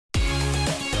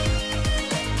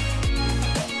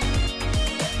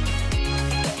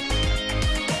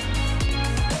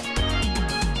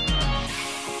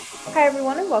Hi,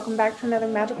 everyone, and welcome back to another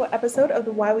magical episode of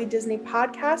the Why We Disney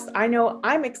podcast. I know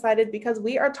I'm excited because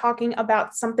we are talking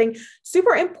about something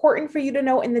super important for you to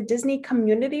know in the Disney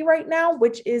community right now,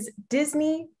 which is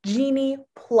Disney Genie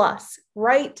Plus,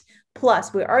 right?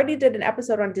 Plus, we already did an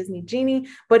episode on Disney Genie,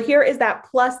 but here is that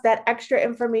plus, that extra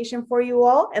information for you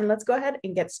all. And let's go ahead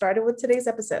and get started with today's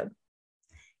episode.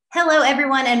 Hello,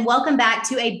 everyone, and welcome back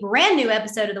to a brand new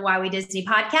episode of the Why We Disney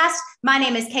podcast. My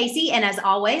name is Kaycee, and as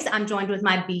always, I'm joined with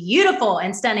my beautiful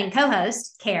and stunning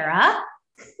co-host, Kara.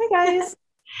 Hi, guys.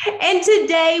 And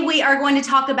today we are going to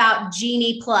talk about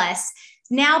Genie Plus.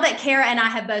 Now that Kara and I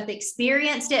have both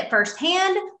experienced it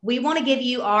firsthand, we want to give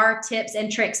you our tips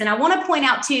and tricks. And I want to point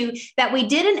out, too, that we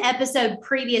did an episode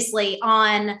previously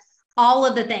on all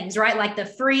of the things, right? Like the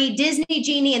free Disney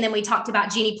Genie. And then we talked about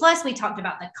Genie Plus. We talked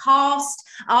about the cost,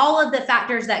 all of the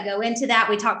factors that go into that.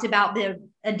 We talked about the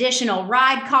additional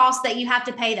ride cost that you have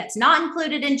to pay that's not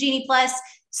included in Genie Plus.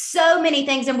 So many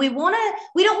things. And we don't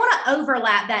want to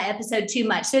overlap that episode too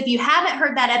much. So if you haven't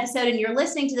heard that episode and you're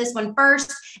listening to this one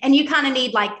first and you kind of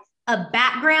need like a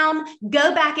background,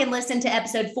 go back and listen to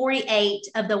episode 48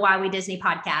 of the Why We Disney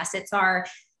podcast. It's our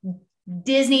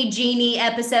Disney Genie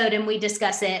episode and we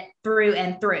discuss it through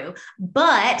and through.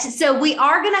 But so we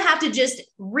are going to have to just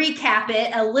recap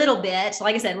it a little bit.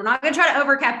 Like I said, we're not going to try to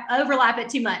overlap it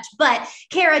too much. But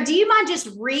Kara, do you mind just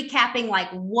recapping like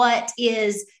what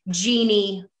is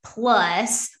Genie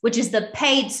Plus, which is the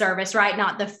paid service, right?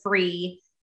 Not the free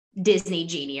Disney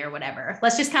Genie or whatever.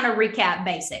 Let's just kind of recap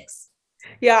basics.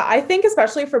 Yeah, I think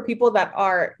especially for people that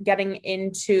are getting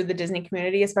into the Disney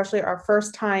community, especially our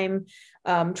first time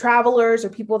travelers or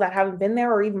people that haven't been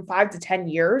there or even 5 to 10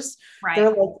 years, right. They're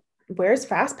like, where's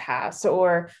Fastpass?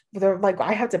 Or they're like,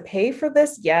 I have to pay for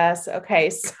this? Yes.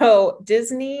 Okay. So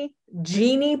Disney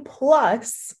Genie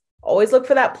Plus, always look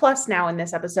for that plus now in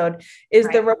this episode, is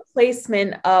right. The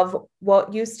replacement of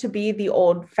what used to be the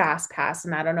old Fastpass.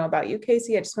 And I don't know about you,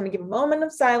 Kaycee, I just want to give a moment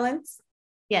of silence.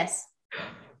 Yes.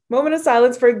 Moment of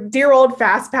silence for dear old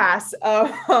Fastpass.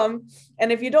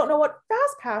 And if you don't know what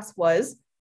Fastpass was,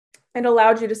 it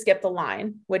allowed you to skip the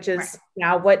line, which is right.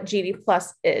 Now what Genie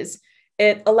Plus is.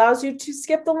 It allows you to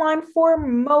skip the line for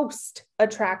most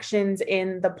attractions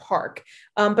in the park,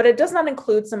 but it does not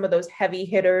include some of those heavy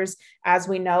hitters, as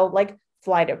we know, like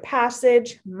Flight of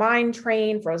Passage, Mine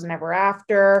Train, Frozen Ever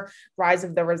After, Rise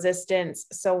of the Resistance,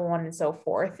 so on and so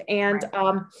forth. And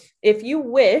right. If you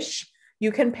wish,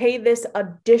 you can pay this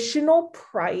additional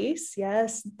price.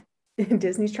 Yes,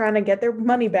 Disney's trying to get their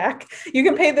money back. You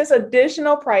can pay this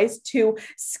additional price to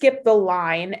skip the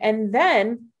line. And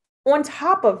then on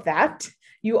top of that,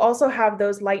 you also have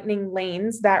those lightning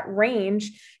lanes that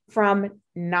range from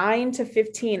 9 to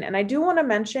 15. And I do want to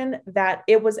mention that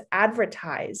it was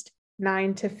advertised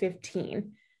 9 to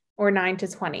 15 or 9 to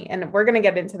 20. And we're going to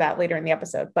get into that later in the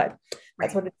episode, but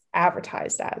that's what it's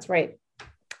advertised as, right?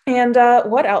 And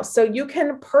what else? So you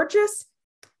can purchase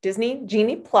Disney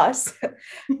Genie Plus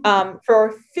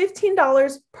for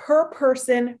 $15 per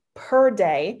person per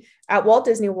day at Walt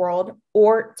Disney World,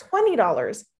 or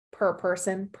 $20 per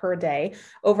person per day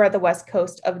over at the West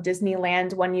Coast of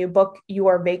Disneyland when you book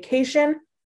your vacation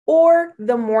or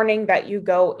the morning that you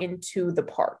go into the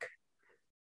park.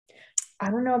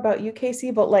 I don't know about you,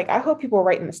 Kaycee, but like, I hope people are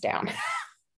writing this down.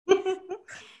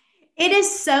 It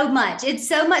is so much. It's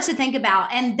so much to think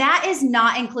about. And that is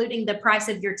not including the price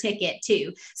of your ticket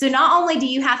too. So not only do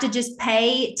you have to just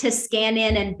pay to scan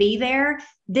in and be there,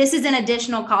 this is an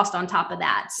additional cost on top of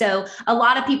that. So a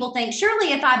lot of people think,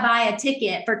 surely if I buy a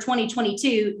ticket for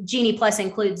 2022, Genie Plus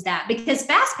includes that, because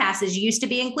Fast Passes used to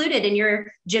be included in your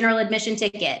general admission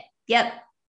ticket. Yep.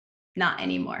 Not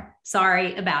anymore.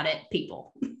 Sorry about it,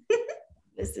 people.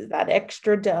 This is that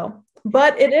extra dough.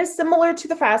 But it is similar to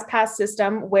the Fastpass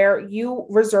system where you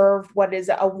reserve what is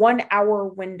a 1-hour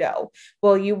window.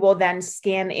 Well, you will then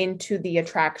scan into the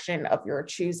attraction of your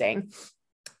choosing.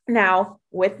 Now,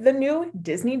 with the new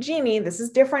Disney Genie, this is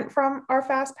different from our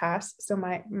Fastpass. So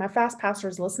my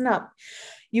Fastpassers, listen up.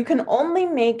 You can only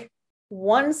make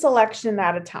one selection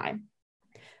at a time.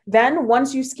 Then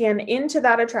once you scan into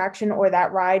that attraction or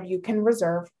that ride, you can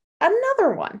reserve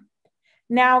another one.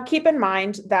 Now, keep in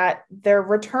mind that their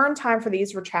return time for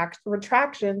these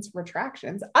attractions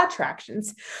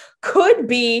could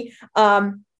be,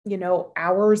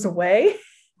 hours away.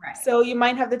 Right. So you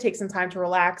might have to take some time to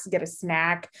relax, get a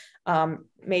snack,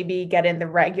 maybe get in the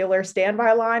regular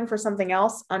standby line for something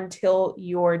else until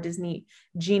your Disney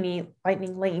Genie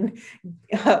Lightning Lane,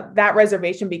 that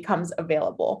reservation becomes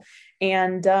available.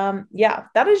 And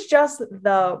that is just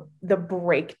the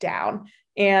breakdown.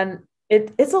 And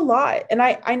It's a lot. And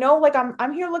I know like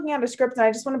I'm here looking at a script, and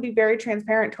I just want to be very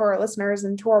transparent to our listeners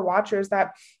and to our watchers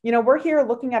that, we're here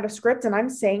looking at a script and I'm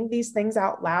saying these things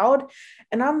out loud.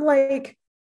 And I'm like,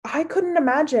 I couldn't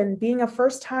imagine being a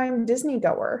first time Disney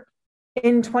goer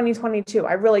in 2022.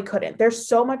 I really couldn't. There's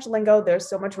so much lingo. There's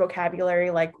so much vocabulary.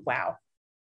 Like, wow.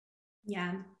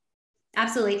 Yeah,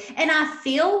 absolutely. And I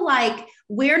feel like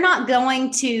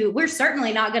we're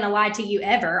certainly not going to lie to you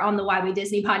ever on the Why We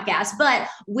Disney podcast, but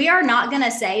we are not going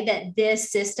to say that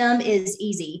this system is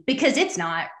easy, because it's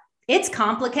not. It's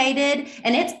complicated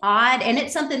and it's odd, and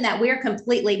it's something that we're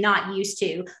completely not used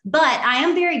to. But I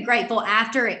am very grateful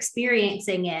after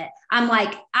experiencing it. I'm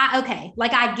like,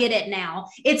 I get it now.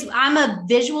 I'm a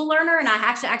visual learner, and I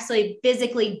actually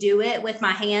physically do it with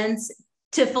my hands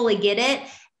to fully get it.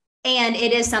 And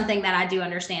it is something that I do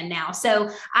understand now. So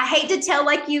I hate to tell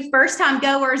like you first time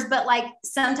goers, but like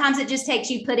sometimes it just takes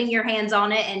you putting your hands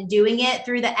on it and doing it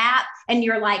through the app. And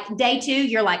you're like, day 2,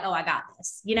 you're like, oh, I got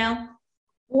this,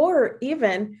 Or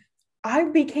even I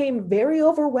became very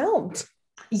overwhelmed.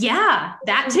 Yeah,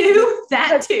 that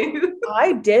too.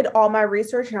 I did all my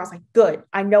research and I was like, good,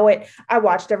 I know it. I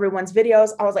watched everyone's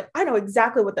videos. I was like, I know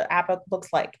exactly what the app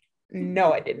looks like.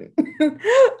 No, I didn't.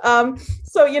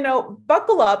 So,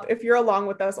 buckle up if you're along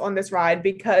with us on this ride,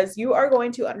 because you are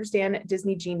going to understand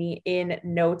Disney Genie in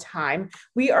no time.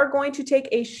 We are going to take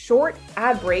a short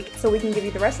ad break so we can give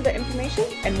you the rest of the information,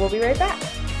 and we'll be right back.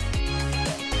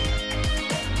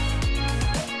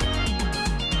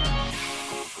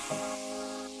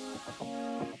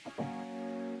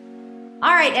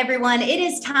 All right, everyone, it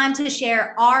is time to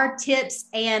share our tips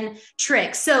and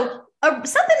tricks. So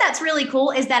something that's really cool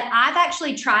is that I've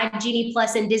actually tried Genie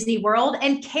Plus in Disney World,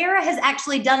 and Kara has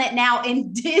actually done it now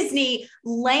in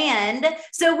Disneyland.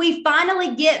 So we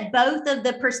finally get both of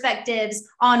the perspectives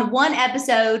on one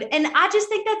episode. And I just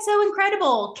think that's so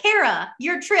incredible. Kara,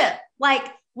 your trip,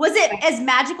 was it as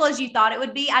magical as you thought it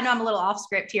would be? I know I'm a little off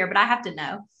script here, but I have to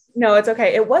know. No, it's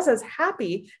okay. It was as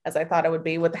happy as I thought it would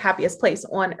be, with the happiest place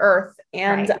on earth.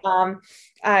 And right.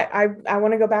 I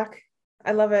want to go back.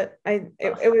 I love it.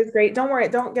 It was great. Don't worry.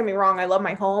 Don't get me wrong. I love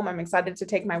my home. I'm excited to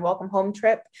take my welcome home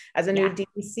trip as a new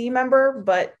DVC member,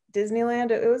 but Disneyland,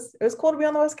 it was cool to be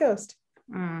on the West Coast.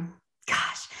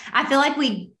 Gosh, I feel like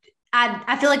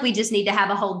we just need to have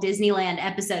a whole Disneyland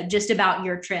episode just about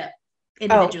your trip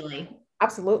individually. Oh,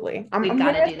 absolutely. We've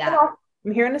got to do that.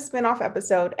 I'm hearing a spinoff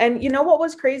episode. And what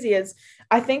was crazy is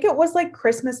I think it was like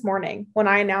Christmas morning when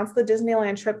I announced the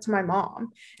Disneyland trip to my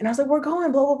mom, and I was like, we're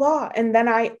going blah, blah, blah. And then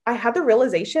I had the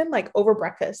realization over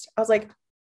breakfast. I was like,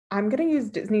 I'm going to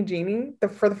use Disney Genie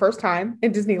for the first time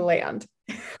in Disneyland,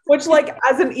 which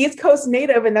as an East Coast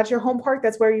native, and that's your home park,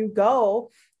 that's where you go.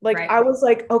 Right. I was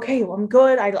like, okay, well, I'm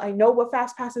good. I know what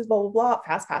Fastpass is, blah, blah, blah.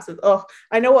 Fastpass is,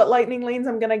 I know what lightning lanes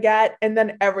I'm going to get. And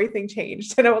then everything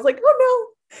changed. And I was like,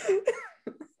 oh no.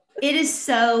 It is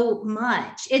so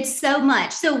much. It's so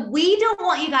much. So we don't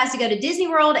want you guys to go to Disney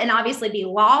World and obviously be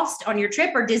lost on your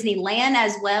trip, or Disneyland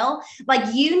as well.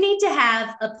 You need to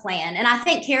have a plan. And I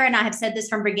think Kara and I have said this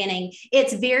from beginning.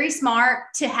 It's very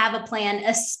smart to have a plan,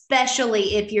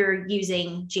 especially if you're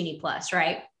using Genie Plus,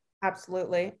 right?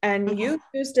 Absolutely. And you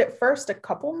used it first a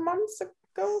couple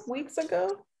weeks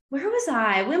ago. Where was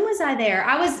I? When was I there?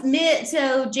 I was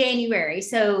January.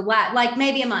 So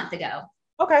maybe a month ago.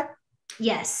 Okay.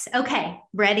 Yes. Okay.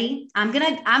 Ready? I'm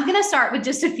gonna start with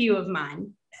just a few of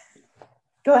mine.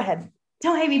 Go ahead.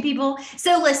 Don't hate me, people.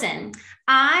 So listen,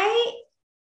 I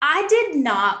did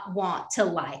not want to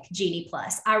like Genie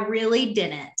Plus. I really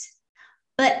didn't.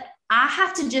 But I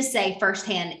have to just say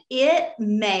firsthand, it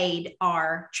made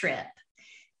our trip.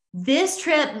 This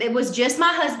trip, it was just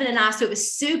my husband and I, so it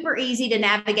was super easy to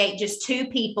navigate, just 2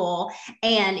 people.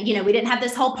 And, we didn't have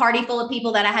this whole party full of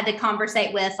people that I had to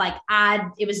conversate with.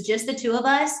 It was just the 2 of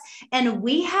us. And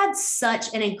we had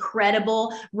such an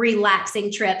incredible, relaxing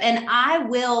trip. And I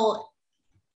will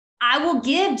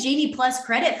give Genie Plus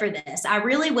credit for this. I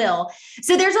really will.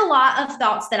 So there's a lot of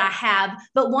thoughts that I have,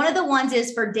 but one of the ones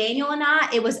is for Daniel and I,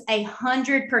 it was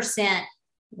 100%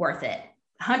 worth it.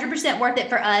 100% worth it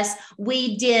for us.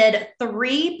 We did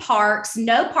 3 parks,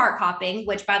 no park hopping,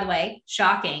 which by the way,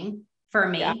 shocking for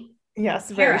me. Yeah.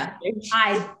 Yes. Kara,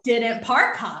 I didn't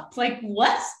park hop.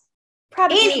 What?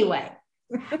 Anyway,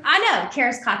 I know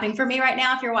Kara's clapping for me right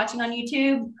now. If you're watching on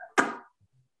YouTube,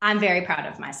 I'm very proud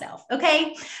of myself.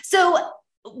 Okay. So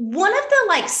one of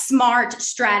the smart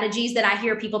strategies that I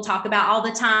hear people talk about all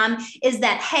the time is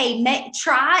that, hey,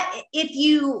 try if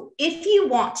you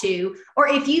want to, or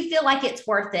if you feel like it's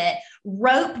worth it,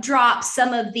 rope drop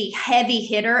some of the heavy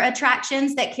hitter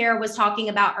attractions that Kara was talking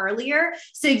about earlier.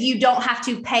 So you don't have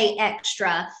to pay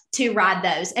extra to ride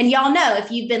those. And y'all know,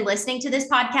 if you've been listening to this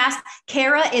podcast,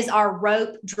 Kara is our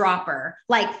rope dropper.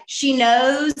 Like, she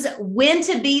knows when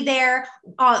to be there,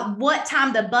 what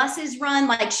time the buses run.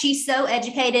 Like, she's so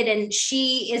educated, and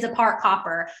she is a park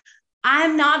hopper.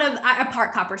 I'm not a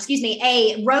park hopper,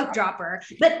 a rope dropper,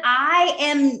 but I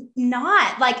am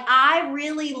not. Like, I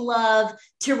really love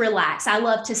to relax. I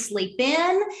love to sleep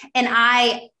in, and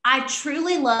I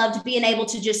truly loved being able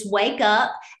to just wake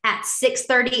up at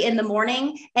 6:30 in the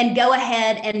morning and go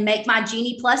ahead and make my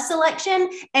Genie Plus selection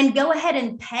and go ahead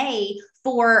and pay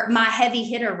for my heavy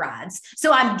hitter rides.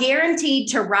 So I'm guaranteed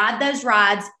to ride those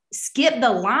rides, skip the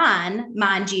line,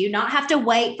 mind you, not have to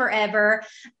wait forever.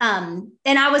 And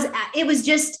it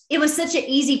was such an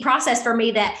easy process for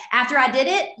me that after I did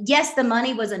it, yes, the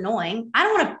money was annoying. I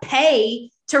don't want to pay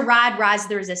to ride Rise of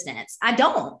the Resistance. I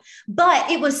don't,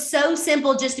 but it was so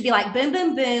simple just to be like, boom,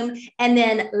 boom, boom, and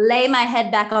then lay my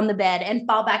head back on the bed and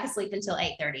fall back asleep until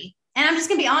 8:30. And I'm just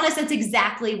going to be honest, that's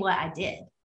exactly what I did.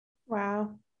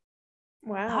 Wow.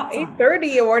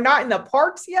 8:30. We're not in the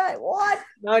parks yet. What?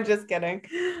 No, I'm just kidding.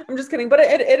 But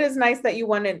it is nice that you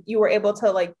were able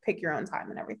to like pick your own time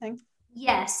and everything.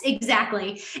 Yes,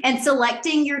 exactly. And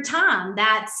selecting your time.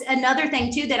 That's another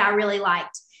thing too that I really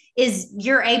liked, is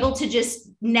you're able to just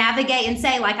navigate and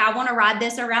say, like, I want to ride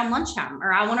this around lunchtime,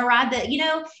 or I want to ride that,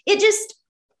 it just,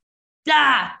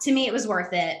 to me, it was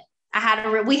worth it.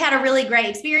 We had a really great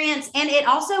experience, and it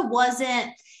also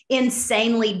wasn't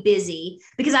insanely busy,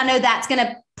 because I know that's going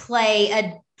to play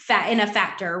a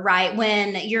factor, right?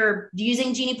 When you're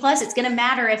using Genie Plus, it's going to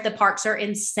matter if the parks are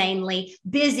insanely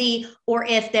busy or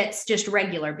if that's just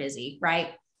regular busy,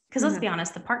 right? Because let's be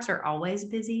honest, the parks are always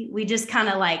busy. We just kind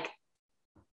of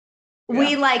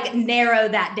we narrow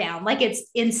that down. Like, it's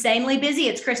insanely busy,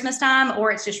 it's Christmas time,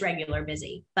 or it's just regular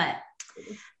busy. But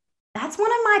that's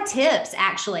one of my tips,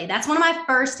 actually. That's one of my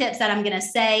first tips that I'm going to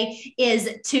say, is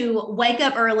to wake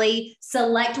up early,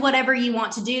 select whatever you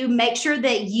want to do. Make sure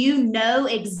that you know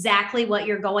exactly what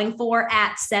you're going for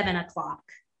at 7:00.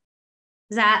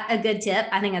 Is that a good tip?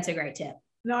 I think that's a great tip.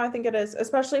 No, I think it is,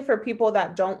 especially for people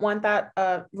that don't want that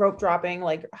rope dropping,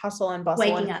 like hustle and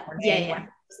bustle. Waking up. Yeah. Like,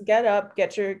 just get up,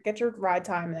 get your ride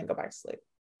time, and then go back to sleep.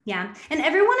 Yeah. And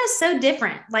everyone is so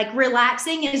different. Like,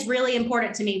 relaxing is really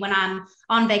important to me when I'm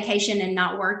on vacation and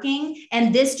not working.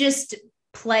 And this just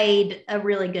played a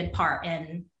really good part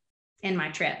in my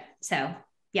trip. So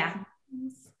yeah.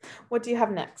 What do you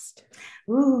have next?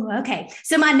 Ooh, okay.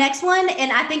 So my next one,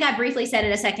 and I think I briefly said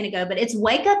it a second ago, but it's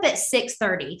wake up at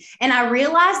 6:30. And I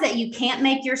realized that you can't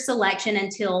make your selection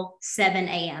until 7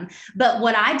 a.m. But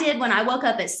what I did when I woke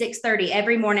up at 6:30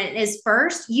 every morning is,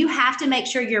 first, you have to make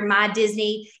sure your My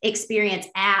Disney Experience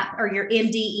app or your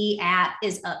MDE app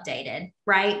is updated,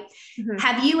 right? Mm-hmm.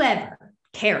 Have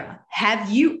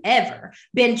you ever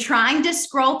been trying to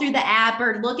scroll through the app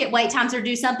or look at wait times or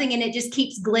do something, and it just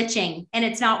keeps glitching and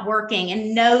it's not working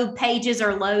and no pages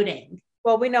are loading?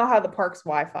 Well, we know how the park's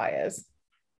Wi-Fi is.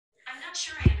 I'm not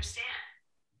sure I understand.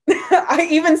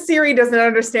 Even Siri doesn't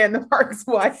understand the park's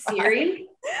Wi-Fi. Siri?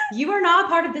 You are not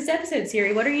part of this episode,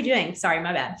 Siri. What are you doing? Sorry,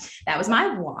 my bad. That was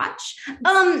my watch.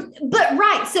 But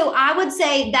right. So I would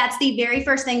say that's the very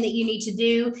first thing that you need to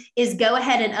do, is go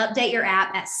ahead and update your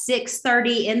app at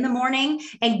 6:30 in the morning,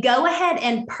 and go ahead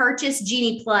and purchase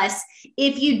Genie Plus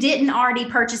if you didn't already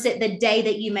purchase it the day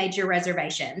that you made your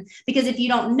reservation. Because if you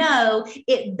don't know,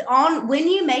 when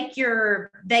you make your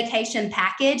vacation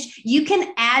package, you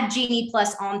can add Genie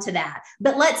Plus onto that.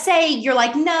 But let's say you're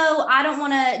like, no, I don't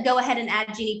want to go ahead and add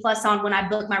Genie Plus on when I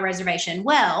book my reservation.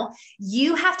 Well,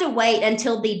 you have to wait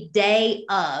until the day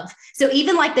of. So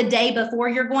even like the day before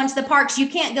you're going to the parks, you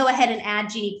can't go ahead and add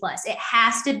Genie Plus. It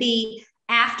has to be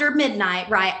after midnight,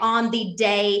 right, on the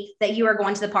day that you are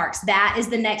going to the parks. That is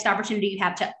the next opportunity you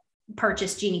have to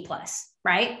purchase Genie Plus,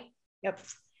 right? Yep.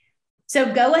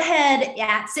 So go ahead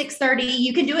at 6:30.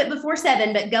 You can do it before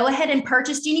 7, but go ahead and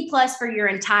purchase Genie Plus for your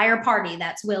entire party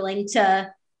that's willing to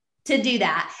do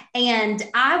that. And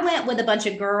I went with a bunch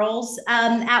of girls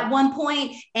at one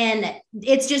point, and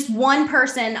it's just one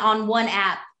person on one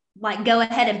app, like, go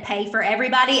ahead and pay for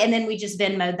everybody. And then we just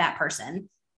Venmo'd that person.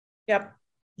 Yep.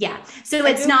 Yeah. So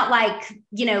it's not like,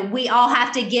 we all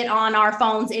have to get on our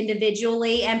phones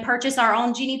individually and purchase our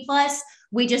own Genie Plus.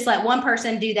 We just let one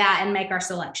person do that and make our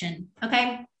selection.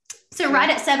 Okay. So right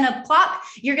at 7 o'clock,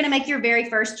 you're going to make your very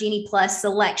first Genie Plus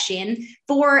selection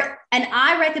and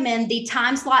I recommend the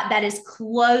time slot that is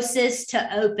closest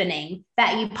to opening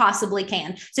that you possibly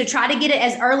can. So try to get it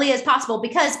as early as possible,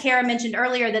 because Kara mentioned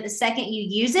earlier that the second you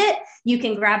use it, you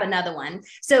can grab another one.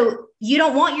 So you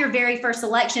don't want your very first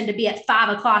selection to be at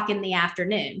 5 o'clock in the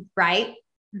afternoon, right?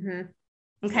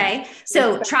 Mm-hmm. Okay. Yeah.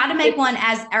 So try to make one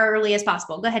as early as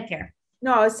possible. Go ahead, Kara.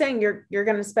 No, I was saying you're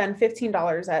going to spend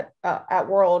 $15 at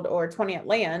World or 20 at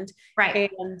Land,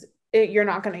 right? And you're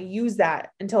not going to use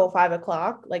that until 5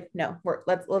 o'clock. Like, no,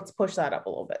 let's push that up a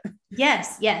little bit.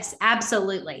 Yes,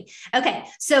 absolutely. Okay,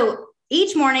 so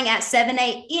each morning at 7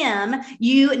 a.m.,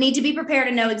 you need to be prepared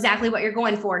to know exactly what you're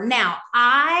going for. Now,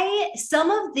 some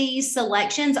of these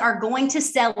selections are going to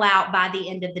sell out by the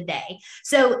end of the day.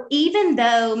 So even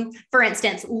though, for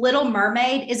instance, Little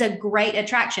Mermaid is a great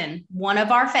attraction, one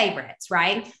of our favorites,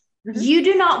 right? Mm-hmm. You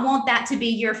do not want that to be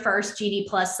your first Genie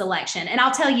Plus selection. And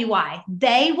I'll tell you why.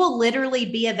 They will literally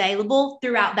be available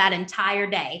throughout that entire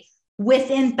day,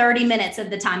 within 30 minutes of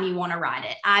the time you want to ride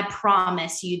it. I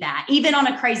promise you that, even on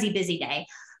a crazy busy day.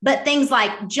 But things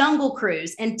like Jungle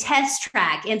Cruise and Test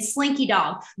Track and Slinky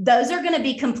Dog, those are going to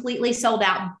be completely sold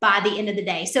out by the end of the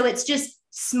day. So it's just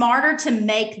smarter to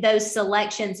make those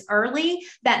selections early.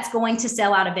 That's going to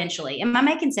sell out eventually. Am I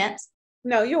making sense?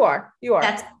 No, you are.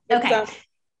 That's okay.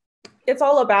 It's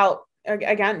all about,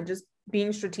 again, just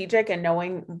being strategic and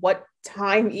knowing what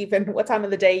time of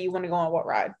the day you want to go on what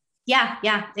ride.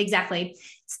 Yeah, exactly.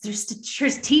 It's just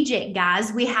strategic,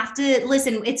 guys. We have to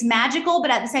listen. It's magical,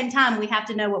 but at the same time, we have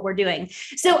to know what we're doing.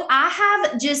 So I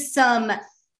have just some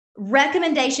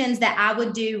recommendations that I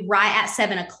would do right at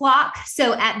 7 o'clock.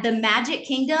 So at the Magic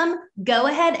Kingdom, go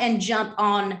ahead and jump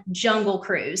on Jungle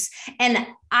Cruise. And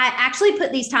I actually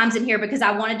put these times in here because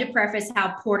I wanted to preface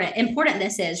how important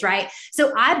this is, right?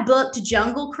 So I booked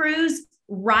Jungle Cruise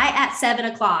right at 7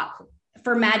 o'clock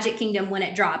for Magic Kingdom when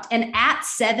it dropped. And at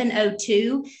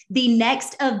 7:02, the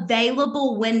next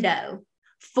available window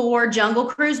for Jungle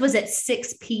Cruise was at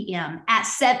 6 p.m. At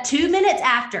 2 minutes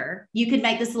after you could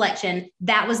make the selection,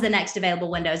 that was the next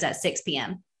available windows at 6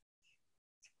 p.m.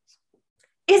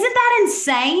 Isn't that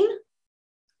insane?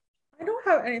 I don't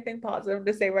have anything positive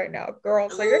to say right now,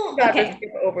 girl. So you're going to skip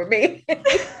over me.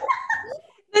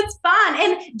 That's fine.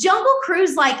 And Jungle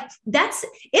Cruise,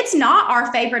 it's not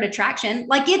our favorite attraction.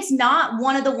 Like, it's not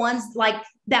one of the ones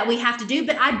that we have to do,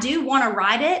 but I do want to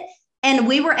ride it. And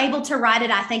we were able to ride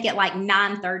it, I think, at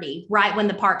 9:30, right when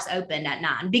the parks opened at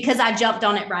 9, because I jumped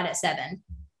on it right at 7.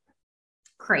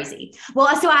 Crazy.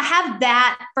 Well, so I have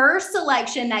that first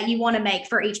selection that you want to make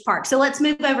for each park. So let's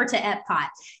move over to Epcot.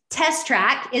 Test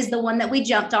Track is the one that we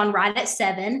jumped on right at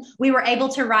 7. We were able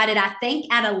to ride it, I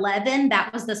think, at 11.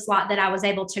 That was the slot that I was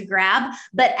able to grab.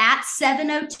 But at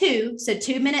 7:02, so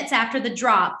 2 minutes after the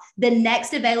drop, the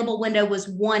next available window was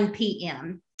 1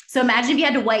 p.m. So imagine if you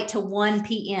had to wait till 1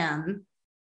 p.m.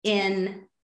 in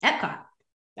Epcot.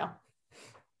 No.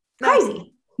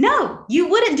 Crazy. No, you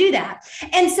wouldn't do that.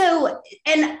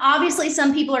 And obviously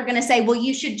some people are going to say, well,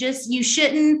 you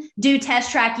shouldn't do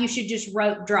Test Track. You should just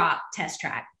rope drop Test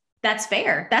Track. That's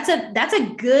fair. That's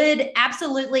a good,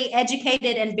 absolutely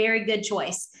educated and very good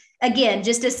choice. Again,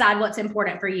 just decide what's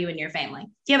important for you and your family.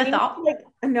 Do you have a thought?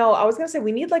 No, I was going to say,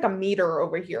 we need a meter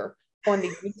over here on the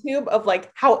YouTube of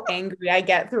how angry I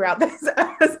get throughout this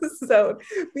episode,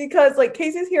 because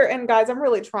Kaycee's here, and guys, I'm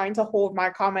really trying to hold my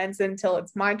comments until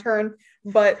it's my turn,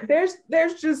 but there's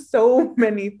just so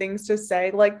many things to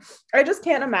say. I just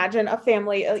can't imagine a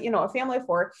family, a family of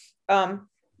 4.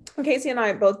 Kaycee and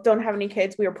I both don't have any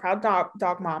kids. We are proud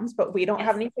dog moms, but we don't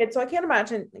have any kids. So I can't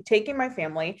imagine taking my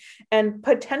family and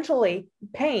potentially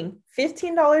paying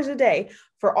 $15 a day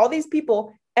for all these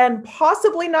people and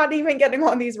possibly not even getting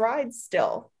on these rides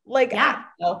still. Yeah.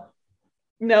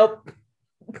 Nope.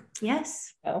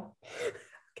 Yes. No.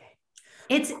 Okay.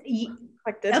 It's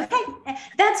okay.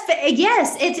 That's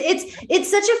yes.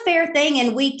 It's such a fair thing,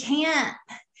 and we can't.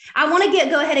 I want to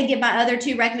go ahead and give my other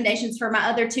 2 recommendations for my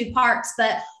other 2 parks,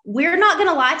 but we're not going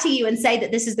to lie to you and say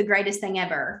that this is the greatest thing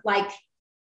ever.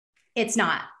 It's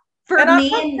not. For me,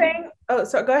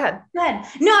 so go ahead. Go ahead.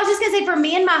 No, I was just going to say, for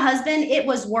me and my husband, it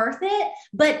was worth it,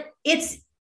 but if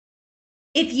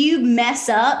you mess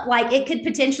up, it could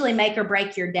potentially make or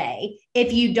break your day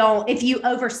if you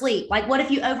oversleep. What if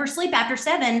you oversleep after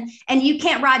 7 and you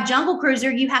can't ride Jungle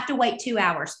Cruiser? You have to wait 2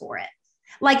 hours for it.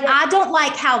 I don't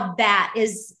like how that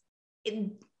is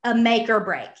a make or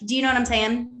break. Do you know what I'm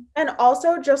saying? And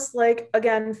also just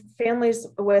again, families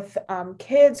with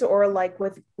kids or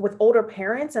with older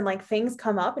parents, and things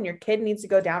come up and your kid needs to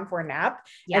go down for a nap,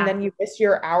 and then you miss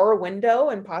your hour window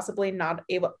and possibly not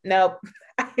able. Nope.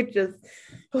 I just,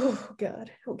 oh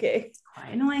God. Okay.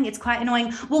 Quite annoying. It's quite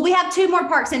annoying. Well, we have 2 more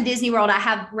parks in Disney World. I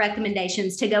have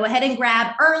recommendations to go ahead and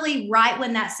grab early, right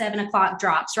when that 7 o'clock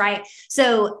drops, right?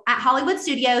 So at Hollywood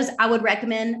Studios, I would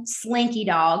recommend Slinky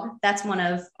Dog. That's one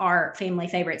of our family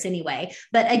favorites anyway.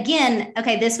 But again,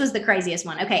 okay, this was the craziest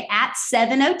one. Okay, at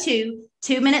 7:02,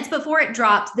 2 minutes before it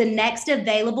dropped, the next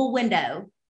available window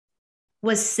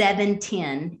was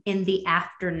 7:10 in the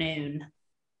afternoon.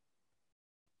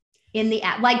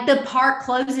 Like the park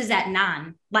closes at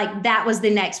 9. Like that was the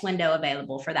next window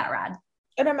available for that ride.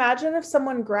 And imagine if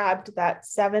someone grabbed that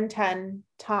 7:10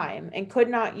 time and could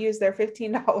not use their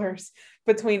 $15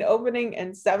 between opening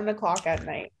and 7 o'clock at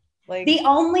night. Like the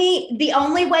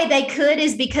only way they could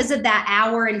is because of that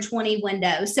hour and 20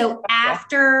 window. So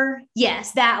after,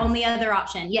 yes, that only other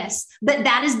option. Yes. But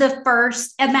that is the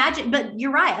first. Imagine, but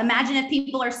you're right. Imagine if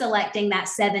people are selecting that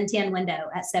 7:10 window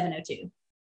at 7:02.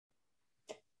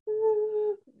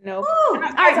 No. All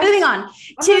right, moving on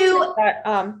to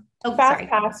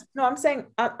Fastpass. No,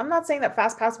 I'm not saying that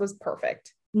Fastpass was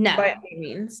perfect. No, by any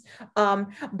means.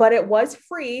 But it was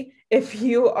free if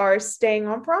you are staying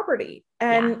on property,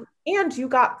 and you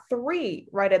got 3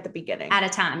 right at the beginning at a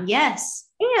time. Yes,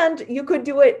 and you could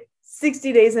do it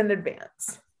 60 days in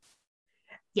advance.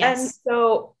 Yes, and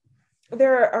so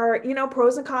there are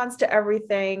pros and cons to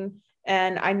everything.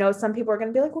 And I know some people are going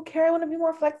to be like, well, Kara, I want to be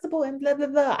more flexible and blah, blah,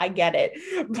 blah. I get it.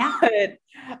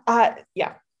 But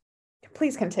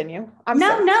please continue.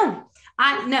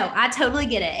 I totally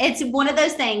get it. It's one of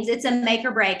those things. It's a make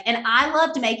or break. And I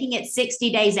loved making it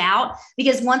 60 days out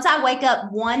because once I wake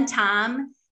up one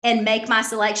time and make my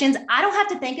selections, I don't have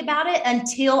to think about it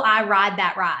until I ride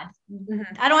that ride. Mm-hmm.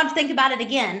 I don't have to think about it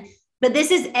again. But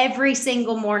this is every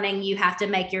single morning you have to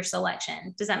make your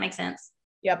selection. Does that make sense?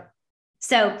 Yep.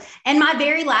 So, and my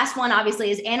very last one obviously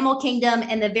is Animal Kingdom.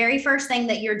 And the very first thing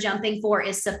that you're jumping for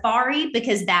is Safari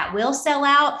because that will sell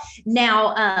out.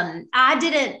 Now, I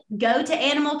didn't go to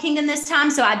Animal Kingdom this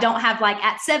time, so I don't have like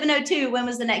at 7:02, when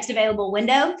was the next available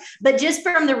window? But just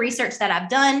from the research that I've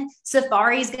done,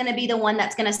 Safari is going to be the one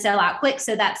that's going to sell out quick.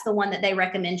 So that's the one that they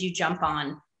recommend you jump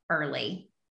on early.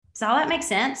 Does all that make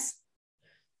sense?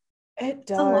 It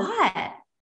does. It's a lot.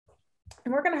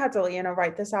 And we're going to have to,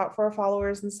 write this out for our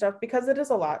followers and stuff because it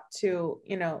is a lot to,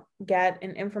 get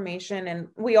and information. And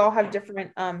we all have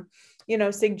different,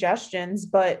 suggestions.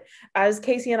 But as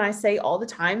Kaycee and I say all the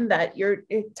time, that your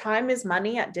time is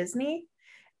money at Disney.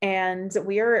 And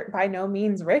we are by no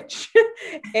means rich.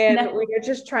 And we are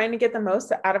just trying to get the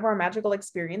most out of our magical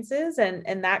experiences.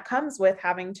 And that comes with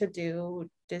having to do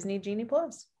Disney Genie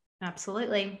Plus.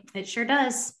 Absolutely. It sure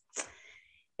does.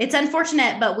 It's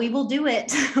unfortunate, but we will do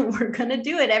it. We're going to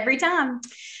do it every time.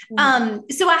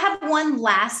 So I have one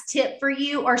last tip for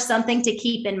you or something to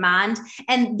keep in mind.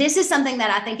 And this is something that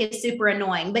I think is super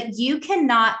annoying, but you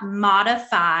cannot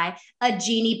modify a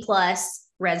Genie Plus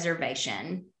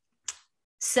reservation.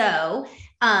 So,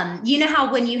 you know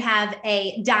how when you have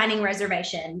a dining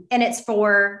reservation and it's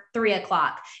for 3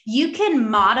 o'clock, you can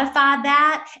modify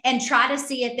that and try to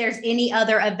see if there's any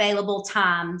other available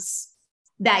times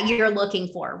that you're looking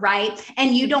for, right?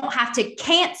 And you don't have to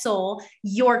cancel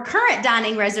your current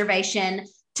dining reservation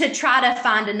to try to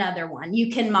find another one. You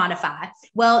can modify.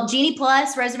 Well, Genie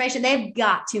Plus reservation, they've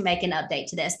got to make an update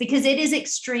to this because it is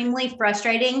extremely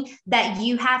frustrating that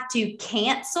you have to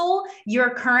cancel your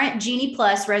current Genie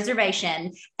Plus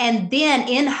reservation. And then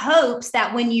in hopes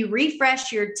that when you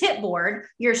refresh your tip board,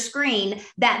 your screen,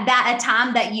 that a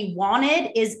time that you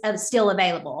wanted is still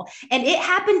available. And it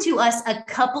happened to us a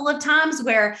couple of times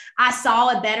where I saw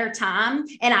a better time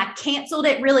and I canceled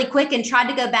it really quick and tried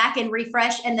to go back and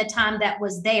refresh, and the time that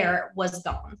was there was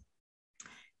gone.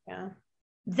 Yeah.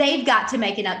 They've got to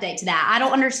make an update to that. I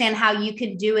don't understand how you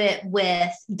could do it with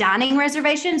dining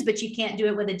reservations, but you can't do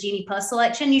it with a Genie Plus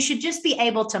selection. You should just be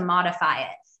able to modify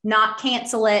it, not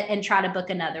cancel it and try to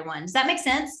book another one. Does that make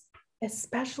sense?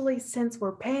 Especially since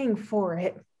we're paying for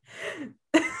it.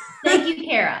 Thank you,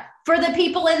 Kara. For the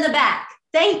people in the back.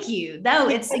 Thank you. No,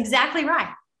 it's exactly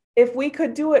right. If we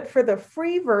could do it for the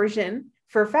free version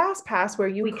for Fastpass, where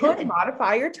you could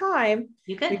modify your time,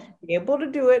 you could be able to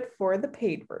do it for the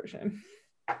paid version.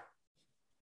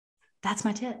 That's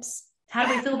my tips. How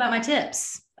do we feel about my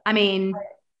tips? I mean,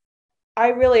 I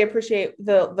really appreciate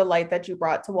the light that you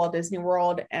brought to Walt Disney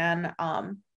World. And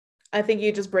I think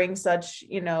you just bring such,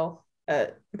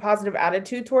 a positive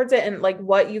attitude towards it, and like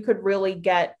what you could really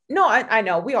get. No, I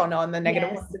know we all know I'm the negative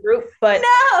one of the group, but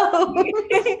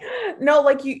no,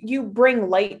 like you bring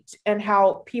light and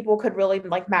how people could really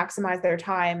like maximize their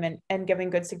time and giving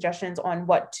good suggestions on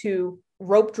what to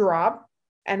rope drop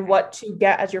and what to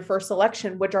get as your first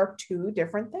selection, which are two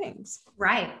different things.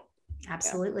 Right.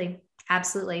 Absolutely. Yeah.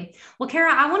 Absolutely. Well,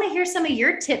 Kara, I want to hear some of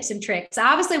your tips and tricks.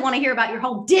 I obviously want to hear about your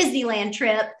whole Disneyland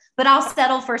trip, but I'll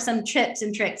settle for some tips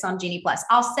and tricks on Genie Plus.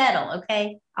 I'll settle.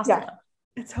 Okay. I'll settle.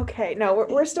 It's okay. No,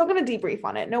 we're still going to debrief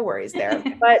on it. No worries there.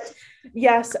 But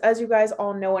yes, as you guys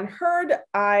all know and heard,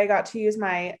 I got to use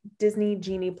my Disney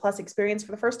Genie Plus experience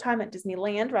for the first time at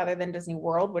Disneyland rather than Disney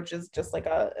World, which is just like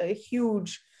a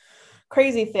huge,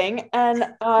 crazy thing.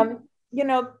 And,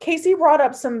 Kaycee brought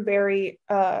up some very,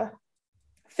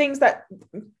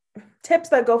 tips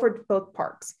that go for both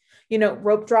parks.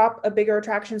 Rope drop a bigger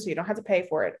attraction so you don't have to pay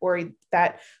for it, or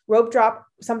that rope drop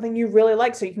something you really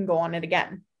like so you can go on it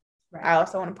again. Right. I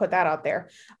also want to put that out there.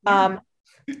 Yeah.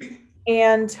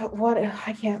 And what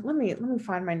let me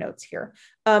find my notes here.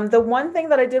 The one thing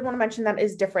that I did want to mention that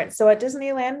is different. So at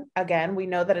Disneyland, again, we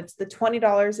know that it's the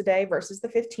 $20 a day versus the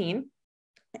 $15.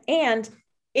 And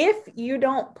if you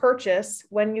don't purchase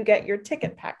when you get your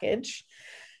ticket package,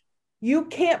 you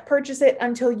can't purchase it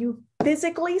until you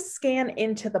physically scan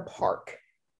into the park.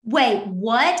 Wait,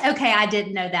 what? Okay, I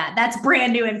didn't know that. That's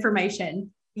brand new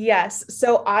information. Yes.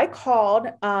 So I called,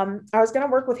 I was going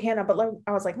to work with Hannah, but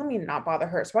I was like, let me not bother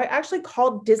her. So I actually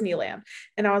called Disneyland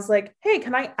and I was like, hey,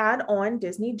 can I add on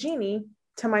Disney Genie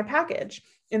to my package?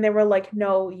 And they were like,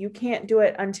 no, you can't do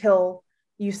it until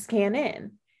you scan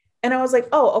in. And I was like,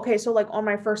 oh, okay. So like on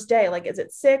my first day, like, is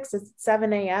it 6? Is it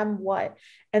 7 a.m.? What?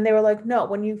 And they were like, no,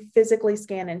 when you physically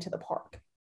scan into the park.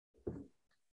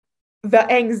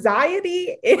 The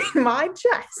anxiety in my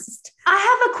chest. I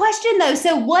have a question though.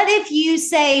 So what if you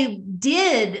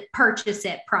did purchase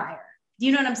it prior? Do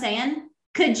you know what I'm saying?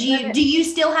 Do you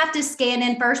still have to scan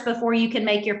in first before you can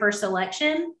make your first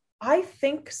selection? I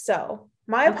think so.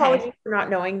 My apologies for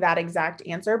not knowing that exact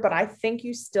answer, but I think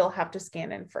you still have to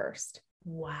scan in first.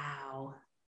 Wow.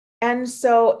 And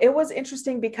so it was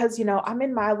interesting because, I'm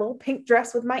in my little pink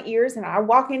dress with my ears and I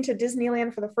walk into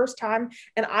Disneyland for the first time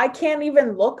and I can't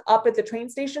even look up at the train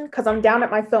station because I'm down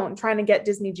at my phone trying to get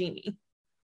Disney Genie.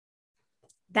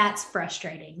 That's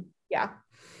frustrating. Yeah.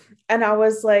 And I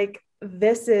was like,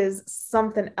 this is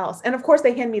something else. And of course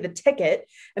they hand me the ticket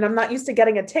and I'm not used to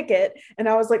getting a ticket. And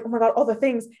I was like, oh my God, all the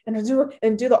things and do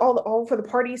all for the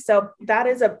party. So that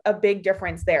is a big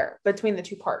difference there between the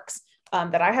two parks.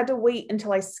 That I had to wait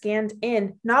until I scanned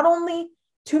in, not only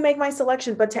to make my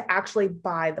selection, but to actually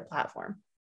buy the platform.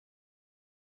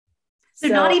 So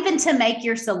not even to make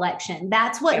your selection.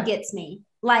 That's what gets me.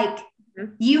 Like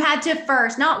you had to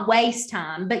first not waste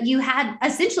time, but you had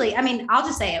essentially, I'll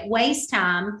just say it, waste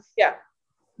time. Yeah.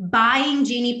 Buying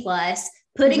Genie Plus,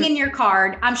 putting in your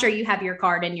card. I'm sure you have your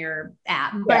card in your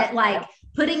app, but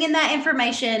putting in that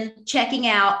information, checking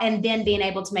out, and then being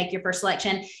able to make your first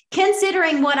selection.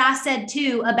 Considering what I said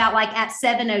too about like at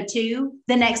 7:02,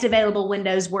 the next available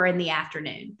windows were in the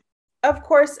afternoon. Of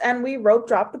course. And we rope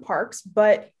dropped the parks,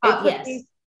 but it would be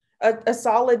a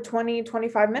solid 20,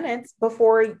 25 minutes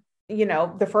before,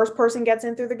 the first person gets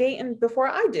in through the gate and before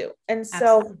I do. And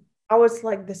so I was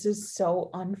like, this is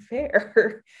so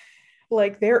unfair.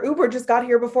 Like their Uber just got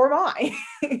here before mine.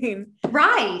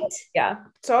 Right. Yeah.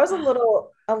 So I was a lot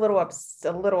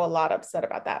upset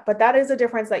about that, but that is a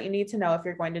difference that you need to know if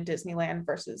you're going to Disneyland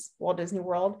versus Walt Disney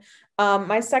World.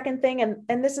 My second thing,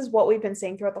 and this is what we've been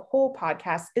saying throughout the whole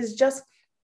podcast, is just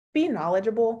be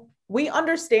knowledgeable. We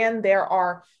understand there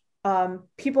are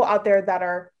people out there that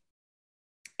are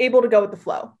able to go with the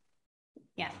flow.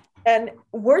 Yeah. And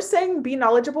we're saying be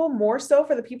knowledgeable more so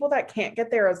for the people that can't get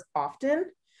there as often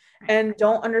and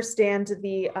don't understand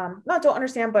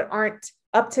but aren't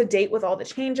up to date with all the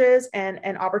changes and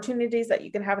opportunities that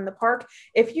you can have in the park.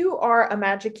 If you are a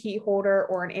Magic Key holder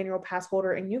or an annual pass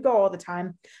holder and you go all the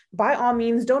time, by all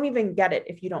means, don't even get it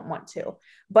if you don't want to.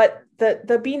 But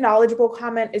the be knowledgeable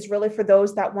comment is really for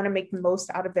those that want to make the most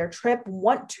out of their trip,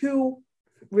 want to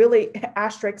really,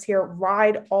 asterisks here,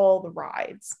 ride all the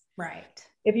rides. Right.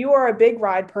 If you are a big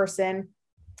ride person,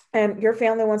 and your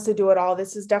family wants to do it all,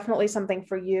 this is definitely something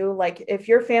for you. Like if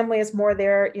your family is more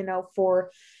there,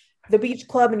 for the beach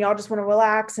club and y'all just want to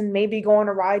relax and maybe go on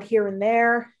a ride here and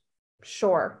there,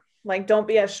 sure. Like don't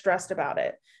be as stressed about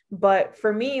it. But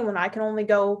for me, when I can only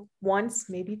go once,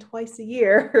 maybe twice a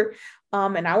year,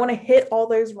 and I want to hit all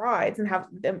those rides and have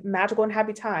a magical and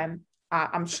happy time,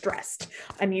 I'm stressed.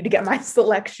 I need to get my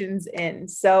selections in.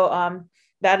 So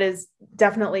that is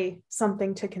definitely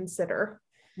something to consider.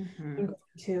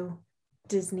 To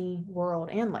Disney World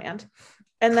and Land.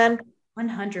 And then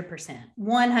 100%.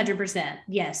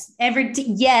 Yes.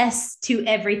 Yes to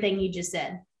everything you just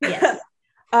said. Yes.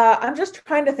 I'm just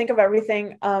trying to think of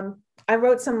everything. I I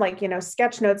wrote some like,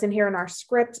 sketch notes in here in our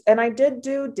script, and I did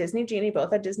do Disney Genie,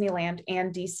 both at Disneyland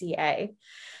and DCA.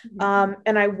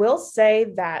 And I will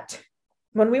say that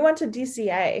when we went to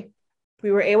DCA,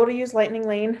 we were able to use Lightning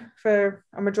Lane for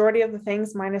a majority of the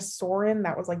things, minus Soarin',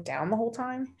 that was like down the whole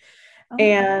time.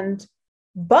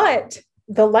 But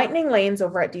the Lightning Lanes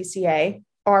over at DCA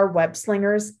are Web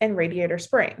Slingers and Radiator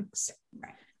Springs.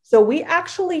 Right. So we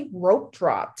actually rope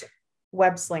dropped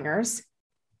Web Slingers.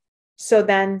 So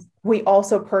then we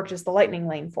also purchased the Lightning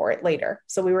Lane for it later.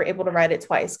 So we were able to ride it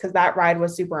twice because that ride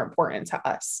was super important to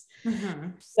us.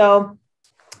 So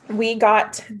we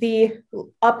got the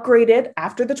upgraded,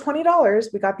 after the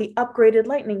 $20, we got the upgraded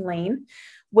Lightning Lane,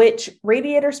 which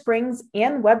Radiator Springs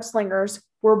and Web Slingers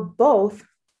were both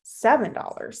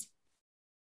 $7.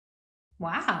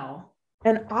 Wow.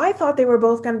 And I thought they were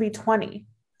both going to be 20.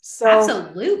 So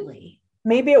absolutely.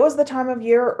 Maybe it was the time of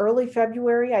year, early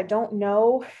February. I don't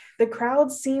know. The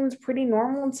crowd seemed pretty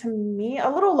normal to me, a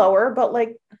little lower, but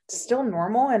like still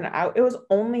normal. And it was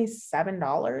only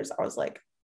 $7. I was like,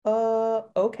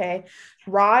 okay.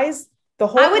 Rise.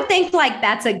 I would think like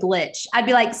that's a glitch. I'd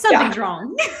be like, something's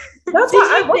wrong. That's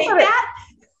why I think that.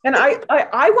 And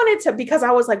I wanted to, because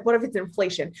I was like, what if it's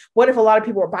inflation? What if a lot of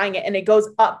people are buying it and it goes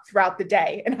up throughout the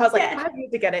day? And I was like, I need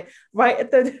to get it right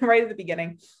at the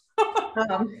beginning.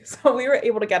 So we were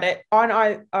able to get it on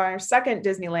our second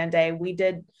Disneyland day. We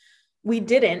didn't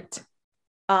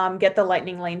get the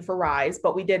Lightning Lane for Rise,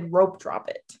 but we did rope drop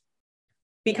it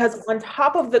because on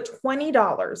top of the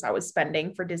 $20 I was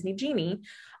spending for Disney Genie,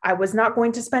 I was not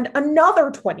going to spend another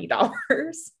 $20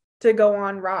 to go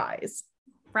on Rise.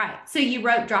 Right. So you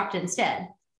rope dropped instead.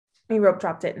 We rope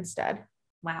dropped it instead.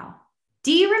 Wow.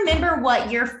 Do you remember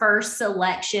what your first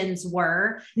selections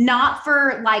were? Not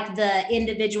for like the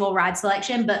individual ride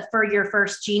selection, but for your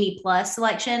first Genie Plus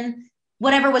selection,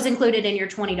 whatever was included in your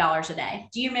 $20 a day.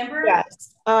 Do you remember?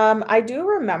 Yes. I do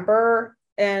remember.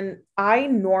 And I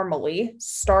normally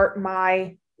start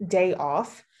my day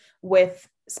off with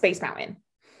Space Mountain.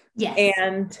 Yes.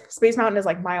 And Space Mountain is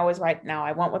like my always right now.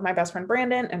 I went with my best friend,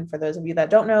 Brandon. And for those of you that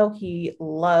don't know, he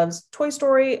loves Toy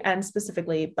Story and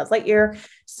specifically Buzz Lightyear.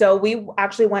 So we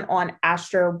actually went on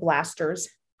Astro Blasters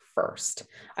first.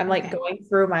 I'm like going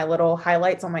through my little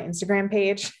highlights on my Instagram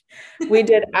page. We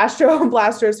did Astro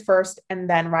Blasters first and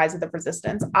then Rise of the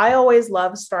Resistance. I always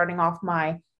love starting off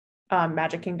my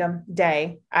Magic Kingdom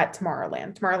day at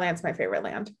Tomorrowland. Tomorrowland's my favorite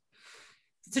land.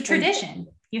 It's a tradition.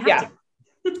 You have to.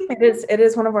 It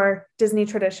is one of our Disney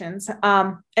traditions.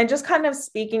 And just kind of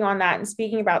speaking on that and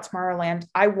speaking about Tomorrowland,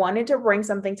 I wanted to bring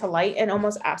something to light and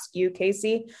almost ask you,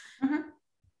 Kaycee,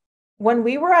 when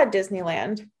we were at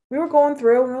Disneyland, we were going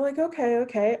through and we're like,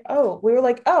 okay. We were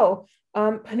like,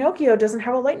 Pinocchio doesn't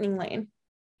have a Lightning Lane.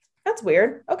 That's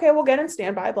weird. Okay, we'll get in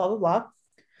standby, blah, blah, blah.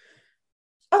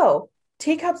 Oh,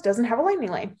 Teacups doesn't have a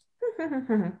Lightning Lane.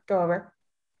 Go over.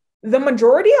 The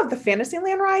majority of the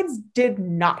Fantasyland rides did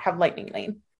not have Lightning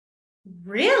Lane.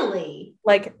 Really?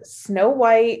 Like Snow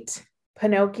White,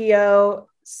 Pinocchio,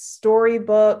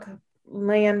 Storybook,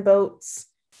 Land Boats,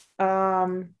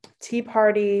 Tea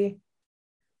Party,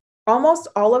 almost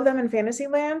all of them in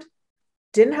Fantasyland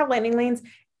didn't have Lightning Lanes.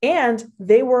 And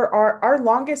they were our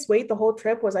longest wait the whole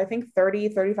trip was, I think,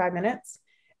 35 minutes.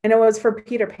 And it was for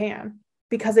Peter Pan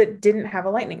because it didn't have a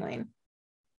Lightning Lane.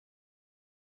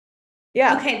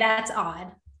 Yeah. Okay, that's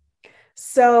odd.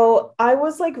 So I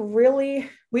was like, we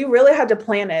really had to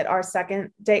plan it our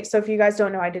second day. So if you guys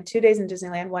don't know, I did 2 days in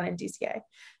Disneyland, one in DCA. Right.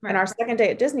 And our second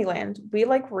day at Disneyland, we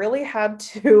like really had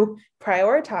to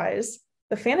prioritize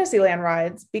the Fantasyland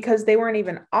rides because they weren't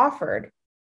even offered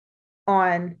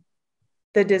on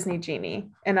the Disney Genie.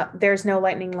 And there's no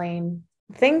Lightning Lane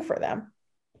thing for them.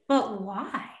 But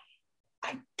why?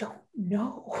 I don't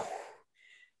know.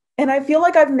 And I feel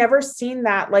like I've never seen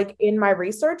that like in my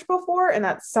research before. And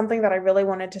that's something that I really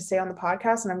wanted to say on the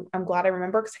podcast. And I'm glad I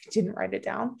remember because I didn't write it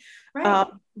down. Right.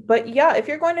 But yeah, if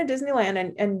you're going to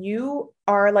Disneyland and you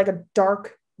are like a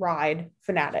dark ride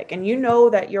fanatic and you know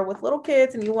that you're with little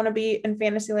kids and you want to be in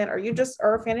Fantasyland, or you just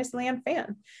are a Fantasyland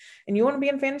fan and you want to be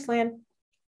in Fantasyland,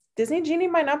 Disney Genie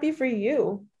might not be for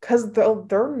you because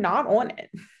they're not on it.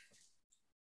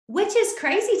 Which is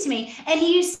crazy to me. And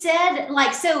you said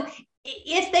like, so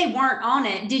if they weren't on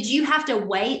it, did you have to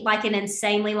wait like an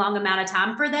insanely long amount of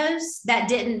time for those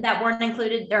that weren't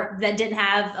included or that didn't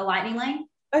have a Lightning Lane?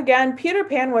 Again, Peter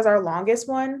Pan was our longest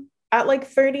one at like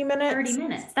 30 minutes. 30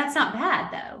 minutes. That's not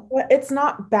bad though. It's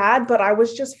not bad, but I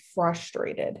was just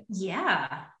frustrated.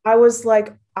 Yeah. I was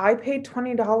like, I paid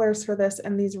 $20 for this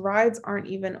and these rides aren't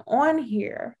even on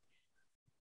here.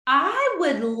 I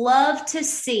would love to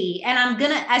see, and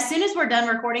as soon as we're done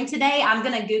recording today, I'm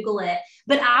going to Google it,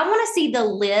 but I want to see the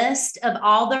list of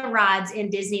all the rides in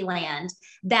Disneyland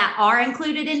that are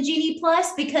included in Genie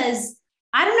Plus, because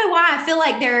I don't know why I feel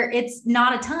like it's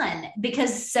not a ton,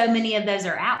 because so many of those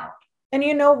are out. And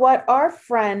you know what? Our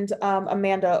friend,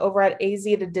 Amanda over at AZ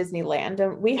to Disneyland,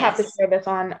 and we have to share this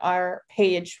on our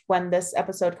page when this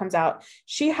episode comes out.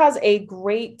 She has a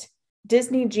great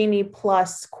Disney Genie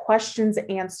Plus questions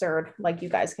answered, like you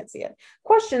guys can see it,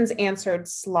 questions answered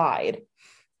slide.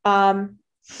 And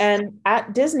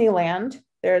at Disneyland,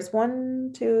 there's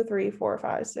 1, 2, 3, 4,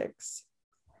 5, 6,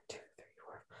 1, 2, 3,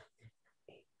 4, 5, 6,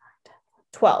 8, 9, 10,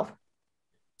 12.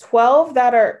 12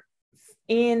 that are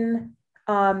in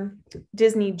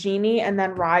Disney Genie, and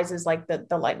then Rise is like the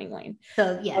lightning lane.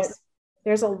 So yes,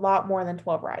 there's a lot more than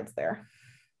 12 rides there.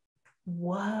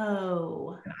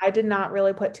 Whoa. I did not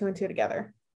really put 2 and 2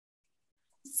 together.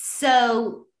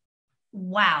 So,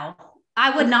 wow.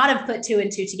 I would not have put 2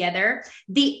 and 2 together.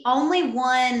 The only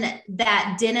one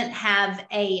that didn't have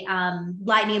a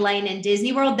lightning lane in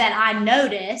Disney World that I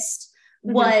noticed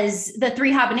was the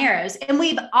 3 habaneros. And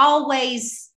we've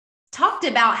always talked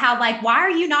about how, like, why are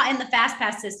you not in the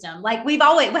Fastpass system? Like,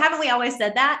 haven't we always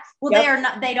said that? Well,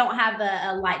 they don't have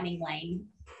a lightning lane.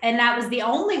 And that was the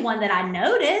only one that I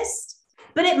noticed,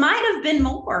 but it might have been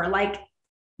more. Like,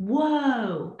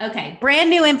 whoa. Okay.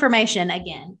 Brand new information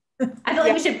again. I feel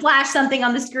like we should flash something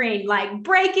on the screen, like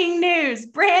breaking news,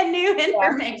 brand new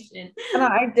information. And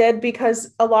I did,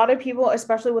 because a lot of people,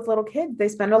 especially with little kids, they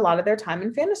spend a lot of their time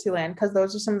in Fantasyland because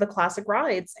those are some of the classic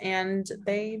rides, and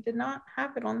they did not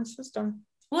have it on the system.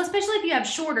 Well, especially if you have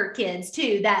shorter kids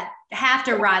too, that have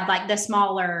to ride like the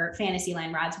smaller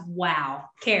Fantasyland rides. Wow.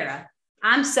 Kara,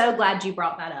 I'm so glad you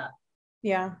brought that up.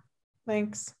 Yeah.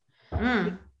 Thanks.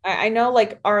 I know,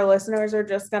 like, our listeners are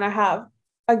just going to have,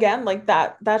 again, like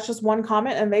that's just one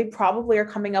comment, and they probably are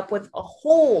coming up with a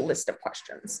whole list of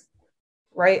questions,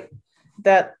 right,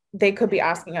 that they could be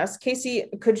asking us.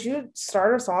 Kaycee, could you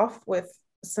start us off with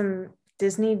some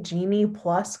Disney Genie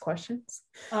Plus questions?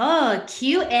 Oh,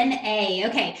 Q&A.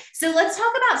 Okay. So let's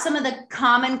talk about some of the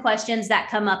common questions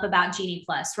that come up about Genie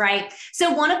Plus, right?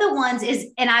 So one of the ones is,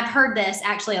 and I've heard this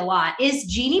actually a lot, is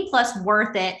Genie Plus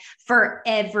worth it for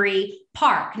every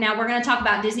park? Now we're going to talk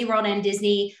about Disney World and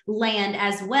Disneyland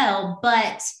as well,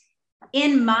 but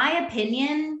in my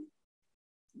opinion,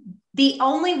 the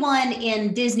only one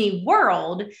in Disney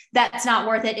World that's not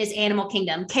worth it is Animal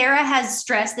Kingdom. Kara has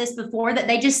stressed this before, that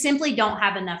they just simply don't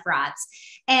have enough rides.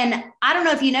 And I don't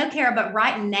know if you know, Kara, but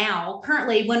right now,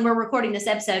 currently, when we're recording this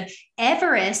episode,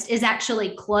 Everest is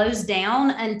actually closed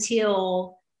down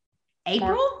until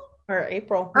April?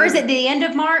 Or is it the end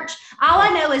of March? All I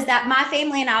know is that my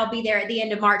family and I will be there at the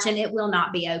end of March, and it will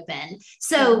not be open.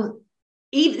 So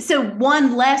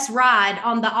one less ride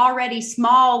on the already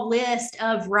small list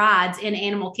of rides in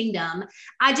Animal Kingdom.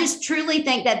 I just truly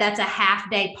think that that's a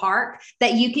half-day park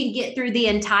that you can get through the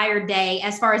entire day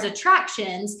as far as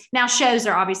attractions. Now, shows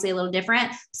are obviously a little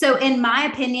different. So in my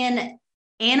opinion,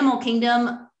 Animal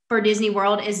Kingdom for Disney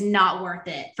World is not worth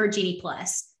it for Genie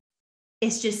Plus.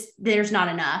 It's just, there's not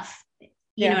enough.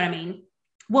 You know what I mean?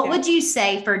 What would you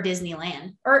say for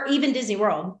Disneyland or even Disney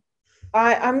World?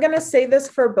 I'm going to say this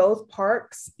for both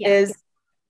parks is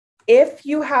if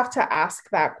you have to ask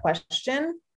that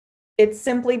question, it's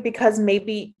simply because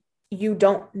maybe you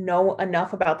don't know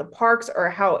enough about the parks or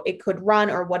how it could run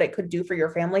or what it could do for your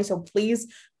family. So please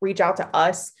reach out to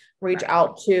us, reach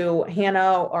out to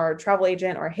Hannah, our travel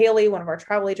agent, or Haley, one of our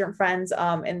travel agent friends,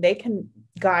 and they can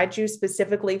guide you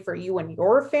specifically for you and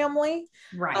your family.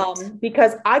 Right.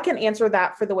 Because I can answer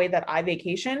that for the way that I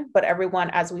vacation, but everyone,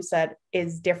 as we said,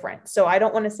 is different. So I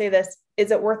don't want to say this,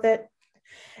 is it worth it?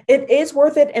 It is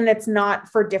worth it, and it's not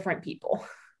for different people.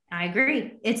 I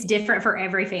agree. It's different for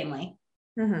every family.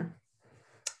 Mm-hmm.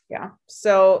 Yeah.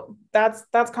 So that's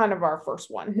kind of our first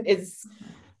one is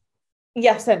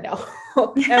yes and no.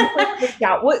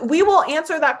 And we will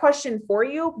answer that question for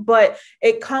you, but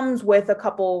it comes with a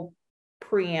couple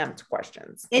preempt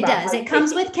questions. It does. It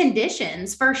comes with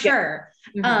conditions for sure.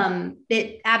 Mm-hmm.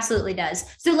 It absolutely does.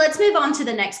 So let's move on to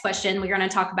the next question we're going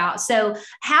to talk about. So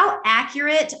how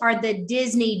accurate are the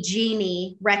Disney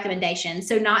Genie recommendations?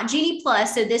 So not Genie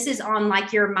Plus. So this is on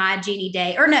like your My Genie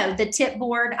Day, or no, the tip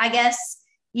board, I guess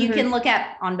you can look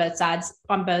at on both sides,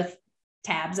 on both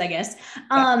tabs, I guess.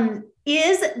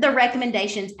 Is the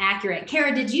recommendations accurate?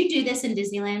 Kara, did you do this in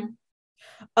Disneyland?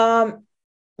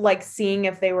 Like seeing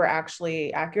if they were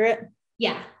actually accurate?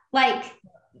 Yeah. Like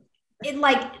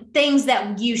things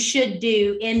that you should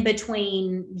do in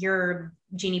between your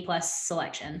Genie Plus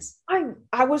selections.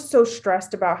 I was so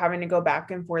stressed about having to go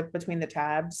back and forth between the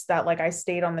tabs that like I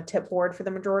stayed on the tip board for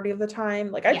the majority of the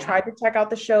time. Like I tried to check out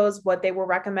the shows, what they were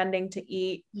recommending to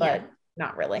eat, but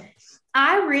not really.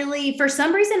 For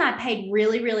some reason, I paid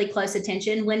really, really close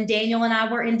attention when Daniel and I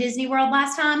were in Disney World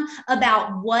last time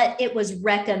about what it was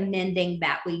recommending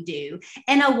that we do.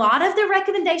 And a lot of the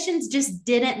recommendations just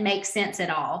didn't make sense at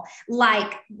all.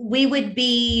 Like we would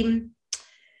be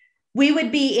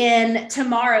in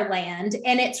Tomorrowland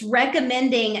and it's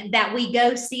recommending that we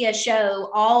go see a show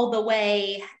all the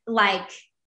way like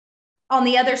on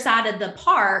the other side of the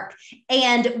park.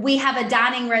 And we have a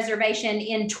dining reservation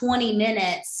in 20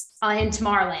 minutes in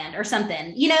Tomorrowland or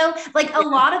something, you know, like a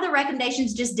lot of the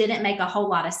recommendations just didn't make a whole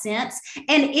lot of sense.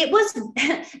 And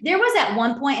there was at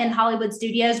one point in Hollywood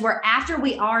Studios where after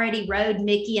we already rode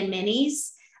Mickey and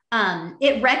Minnie's,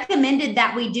 it recommended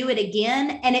that we do it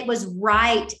again. And it was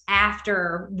right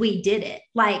after we did it.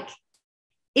 Like,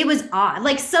 it was odd.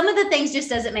 Like some of the things just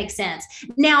doesn't make sense.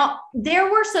 Now, there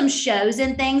were some shows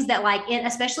and things that like,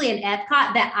 especially in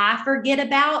Epcot that I forget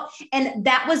about. And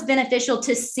that was beneficial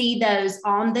to see those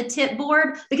on the tip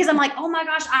board because I'm like, oh my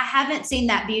gosh, I haven't seen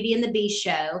that Beauty and the Beast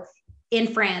show in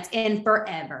France in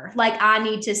forever. Like I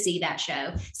need to see that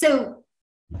show. So,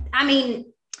 I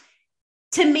mean,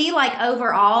 to me, like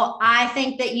overall, I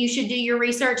think that you should do your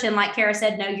research and like Kara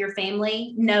said, know your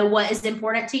family, know what is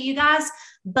important to you guys,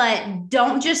 but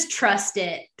don't just trust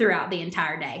it throughout the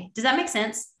entire day. Does that make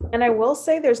sense? And I will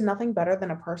say there's nothing better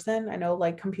than a person. I know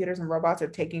like computers and robots are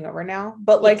taking over now,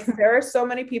 but like there are so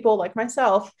many people like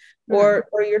myself or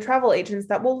your travel agents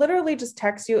that will literally just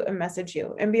text you and message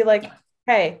you and be like,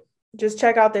 hey, just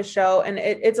check out this show. And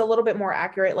it's a little bit more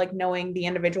accurate, like knowing the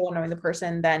individual, knowing the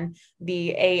person than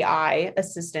the AI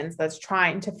assistance that's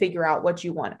trying to figure out what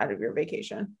you want out of your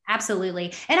vacation.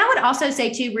 Absolutely. And I would also say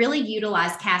to really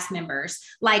utilize cast members.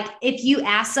 Like if you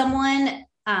ask someone,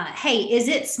 hey, is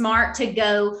it smart to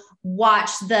go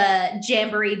watch the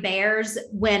Jamboree Bears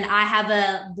when I have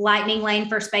a lightning lane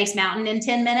for Space Mountain in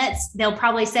 10 minutes? They'll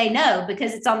probably say no,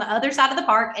 because it's on the other side of the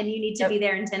park and you need to be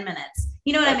there in 10 minutes.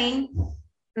 You know what I mean?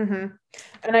 Mm-hmm.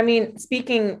 And I mean,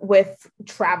 speaking with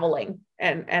traveling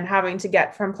and having to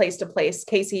get from place to place,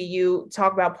 Kaycee, you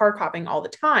talk about park hopping all the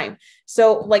time.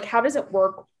 So like, how does it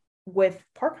work with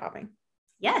park hopping?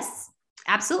 Yes,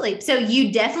 absolutely. So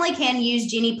you definitely can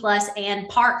use Genie Plus and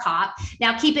park hop.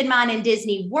 Now, keep in mind in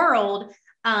Disney World,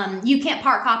 you can't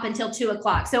park hop until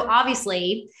 2:00. So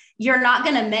obviously you're not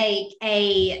going to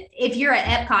if you're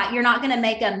at Epcot, you're not going to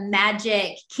make a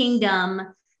Magic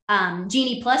Kingdom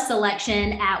Genie Plus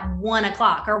selection at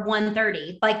 1:00 or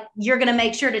 1:30. Like you're going to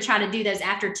make sure to try to do those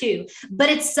after 2, but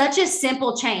it's such a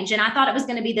simple change. And I thought it was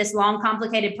going to be this long,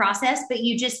 complicated process, but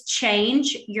you just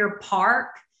change your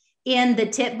park in the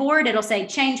tip board. It'll say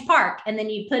change park. And then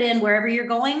you put in wherever you're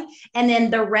going. And then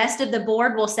the rest of the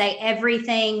board will say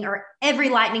everything or every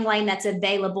lightning lane that's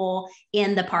available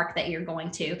in the park that you're going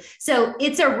to. So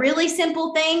it's a really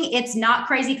simple thing. It's not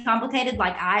crazy complicated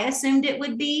like I assumed it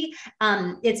would be.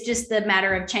 It's just the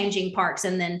matter of changing parks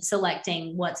and then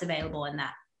selecting what's available in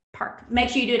that park. Make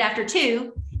sure you do it after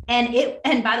 2.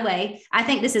 And by the way, I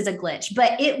think this is a glitch,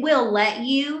 but it will let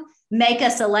you make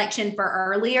a selection for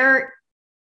earlier,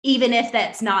 even if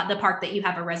that's not the park that you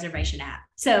have a reservation at.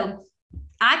 So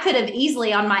I could have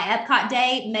easily on my Epcot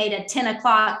day made a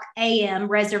 10:00 a.m.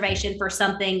 reservation for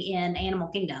something in Animal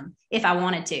Kingdom if I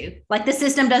wanted to. Like the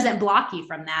system doesn't block you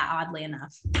from that, oddly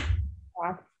enough.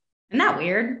 Wow. Isn't that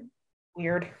weird?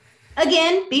 Weird.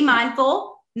 Again, be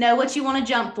mindful. Know what you want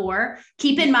to jump for.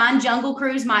 Keep in mind, Jungle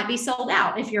Cruise might be sold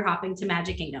out if you're hopping to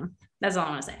Magic Kingdom. That's all I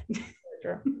want to say.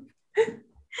 Sure.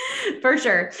 For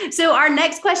sure. So our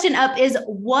next question up is,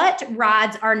 what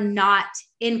rides are not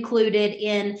included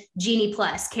in Genie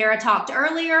Plus? Kara talked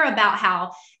earlier about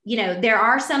how, there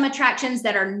are some attractions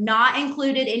that are not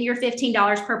included in your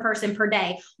 $15 per person per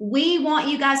day. We want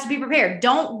you guys to be prepared.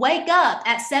 Don't wake up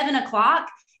at 7:00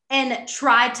 and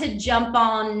try to jump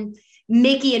on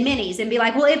Mickey and Minnie's and be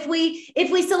like, well, if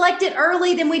we select it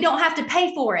early, then we don't have to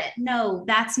pay for it. No,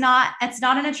 that's not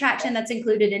an attraction that's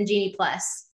included in Genie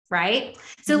Plus. Right?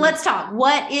 So let's talk.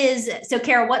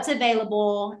 Kara, what's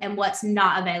available and what's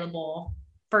not available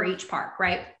for each park,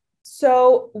 right?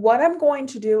 So what I'm going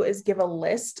to do is give a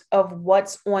list of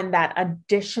what's on that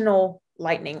additional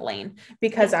Lightning Lane,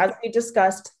 because as we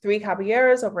discussed, Three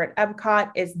Caballeros over at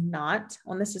Epcot is not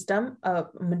on the system. A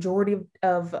majority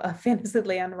of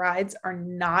Fantasyland rides are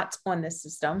not on this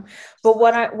system. But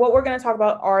what we're going to talk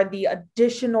about are the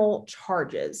additional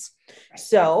charges.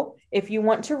 So if you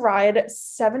want to ride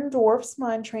Seven Dwarfs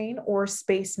Mine Train or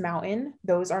Space Mountain,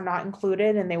 those are not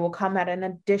included and they will come at an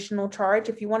additional charge.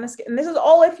 If you want to skip, and this is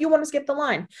all if you want to skip the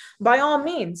line, by all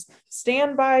means,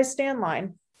 stand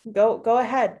line. Go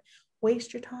ahead.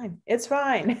 Waste your time. It's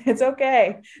fine. It's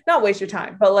okay. Not waste your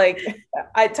time, but like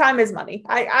time is money.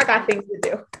 I got things to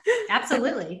do.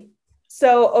 Absolutely.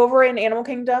 So over in Animal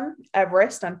Kingdom,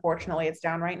 Everest, unfortunately, it's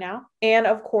down right now. And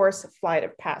of course, Flight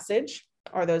of Passage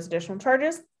are those additional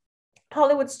charges.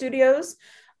 Hollywood Studios,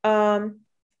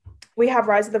 we have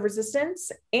Rise of the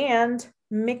Resistance and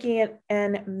Mickey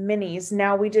and Minnie's.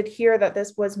 Now, we did hear that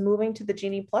this was moving to the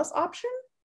Genie Plus option.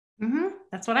 Mm-hmm.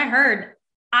 That's what I heard.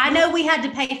 I know we had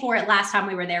to pay for it last time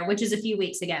we were there, which is a few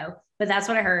weeks ago, but that's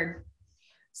what I heard.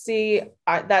 See,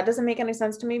 that doesn't make any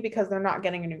sense to me because they're not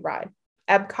getting a new ride.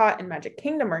 Epcot and Magic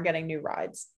Kingdom are getting new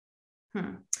rides.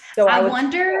 So I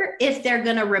wonder if they're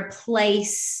going to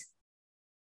replace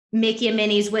Mickey and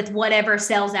Minnie's with whatever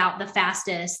sells out the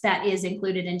fastest that is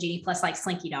included in Genie Plus, like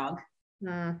Slinky Dog.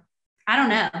 I don't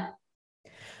know.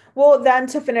 Well, then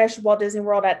to finish, Walt Disney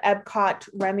World at Epcot,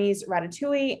 Remy's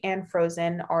Ratatouille and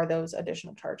Frozen are those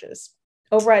additional charges.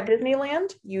 Over at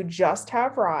Disneyland, you just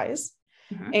have Rise.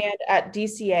 And at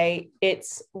DCA,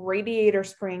 it's Radiator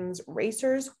Springs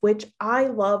Racers, which I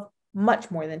love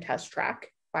much more than Test Track,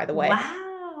 by the way.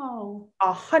 Wow.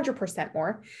 100%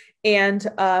 more. And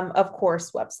of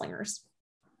course, Web Slingers.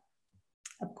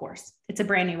 Of course. It's a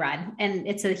brand new ride and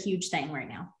it's a huge thing right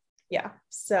now. Yeah.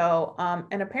 So,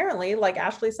 and apparently, like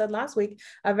Ashley said last week,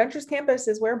 Adventures Campus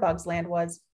is where Bugs Land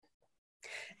was.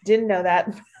 Didn't know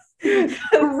that.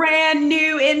 Brand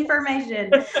new information.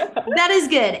 That is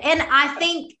good. And I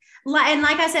think, and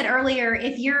like I said earlier,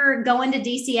 if you're going to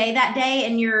DCA that day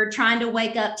and you're trying to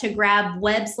wake up to grab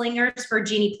Web Slingers for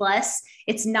Genie Plus,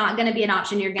 it's not going to be an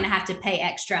option. You're going to have to pay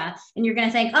extra. And you're going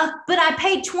to think, oh, but I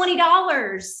paid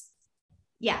 $20.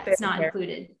 Yeah, it's not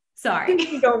included. Sorry.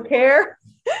 You don't care.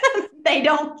 They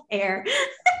don't care.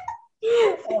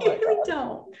 They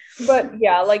don't. But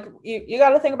yeah, like you got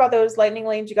to think about those lightning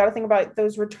lanes. You got to think about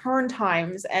those return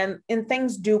times, and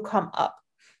things do come up.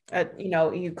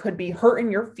 You could be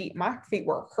hurting your feet. My feet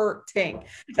were hurting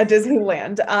at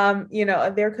Disneyland.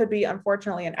 There could be,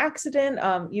 unfortunately, an accident.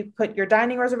 Your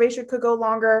dining reservation could go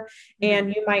longer,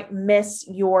 and you might miss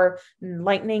your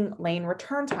lightning lane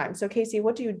return time. So, Kaycee,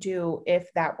 what do you do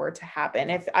if that were to happen?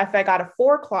 If I got a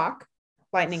 4:00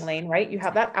 lightning lane, right? You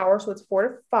have that hour, so it's 4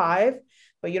 to 5,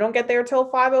 but you don't get there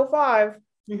till 5:05.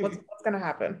 What's going to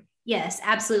happen? Yes,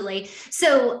 absolutely.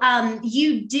 So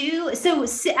you do. So,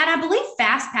 and I believe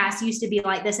Fastpass used to be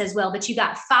like this as well, but you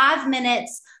got 5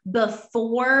 minutes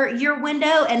before your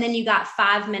window, and then you got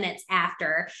 5 minutes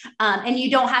after. And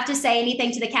you don't have to say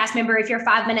anything to the cast member. If you're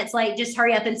 5 minutes late, just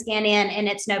hurry up and scan in and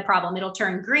it's no problem. It'll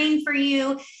turn green for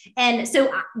you. And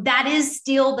so that is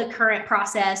still the current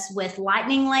process with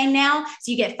Lightning Lane now.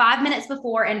 So you get 5 minutes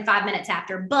before and 5 minutes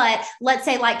after. But let's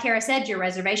say, like Kara said, your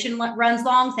reservation runs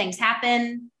long, things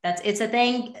happen. It's a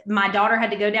thing. My daughter had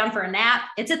to go down for a nap.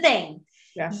 It's a thing.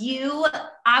 Yeah.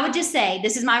 I would just say,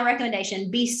 this is my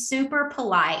recommendation, be super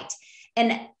polite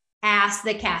and ask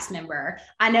the cast member.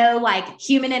 I know like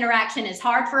human interaction is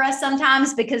hard for us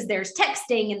sometimes because there's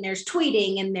texting and there's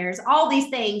tweeting and there's all these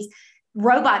things.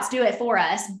 Robots do it for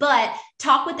us, but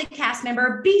talk with the cast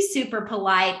member, be super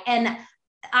polite. And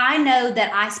I know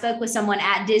that I spoke with someone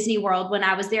at Disney World when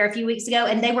I was there a few weeks ago,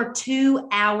 and they were 2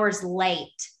 hours late.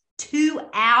 2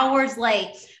 hours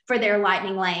late for their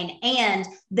lightning lane, and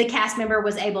the cast member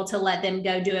was able to let them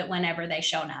go do it whenever they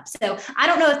shown up. So I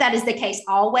don't know if that is the case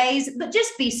always, but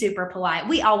just be super polite.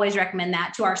 We always recommend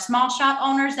that to our small shop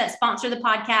owners that sponsor the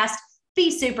podcast. Be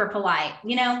super polite,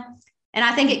 and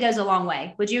I think it goes a long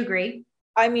way. Would you agree?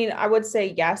 I mean, I would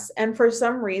say yes. And for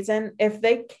some reason, if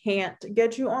they can't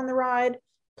get you on the ride,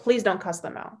 please don't cuss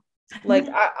them out. Like,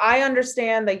 I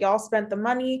understand that y'all spent the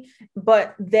money,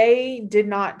 but they did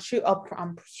not shoot up.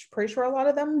 I'm pretty sure a lot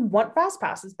of them want fast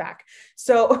passes back.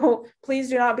 So please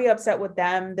do not be upset with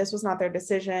them. This was not their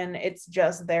decision. It's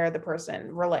just they're the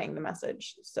person relaying the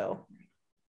message. So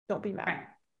don't be mad. Right.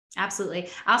 Absolutely.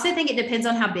 I also think it depends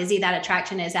on how busy that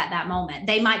attraction is at that moment.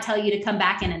 They might tell you to come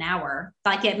back in an hour.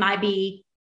 Like, it might be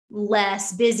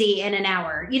less busy in an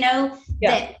hour,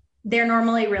 that they're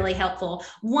normally really helpful.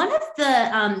 One of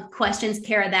the questions,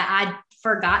 Kara, that I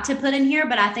forgot to put in here,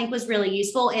 but I think was really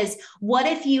useful is what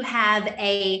if you have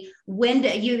a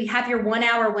window, you have your 1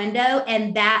 hour window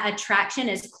and that attraction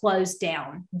is closed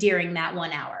down during that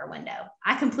 1 hour window.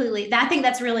 I think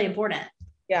that's really important.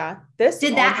 Yeah.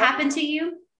 Did that happen to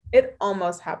you? It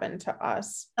almost happened to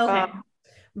us. Okay.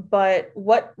 But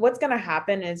what's going to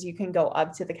happen is you can go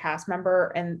up to the cast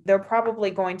member and they're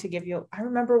probably going to give you, I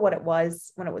remember what it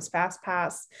was when it was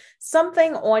Fastpass,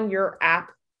 something on your app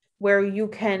where you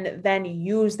can then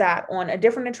use that on a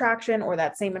different attraction or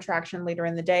that same attraction later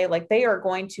in the day. Like they are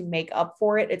going to make up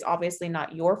for it. It's obviously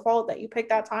not your fault that you picked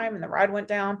that time and the ride went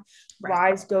down.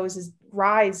 Right.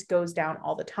 Rise goes down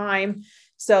all the time.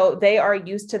 So they are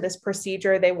used to this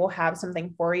procedure. They will have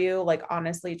something for you. Like,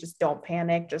 honestly, just don't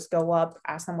panic. Just go up,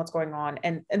 ask them what's going on.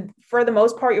 And for the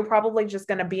most part, you're probably just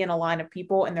going to be in a line of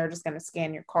people and they're just going to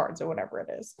scan your cards or whatever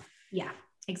it is. Yeah,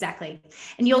 exactly.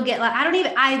 And you'll get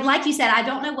like, like you said, I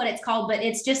don't know what it's called, but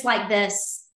it's just like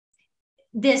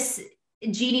this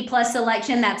Genie Plus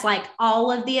selection. That's like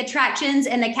all of the attractions,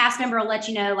 and the cast member will let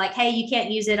you know like, hey, you can't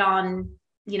use it on,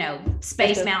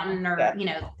 Space Mountain or,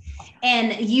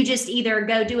 and you just either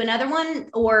go do another one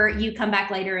or you come back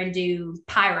later and do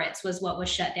Pirates was what was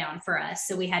shut down for us.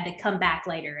 So we had to come back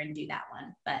later and do that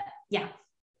one. But yeah,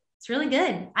 it's really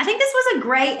good. I think this was a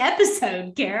great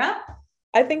episode, Kara.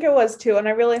 I think it was too. And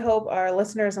I really hope our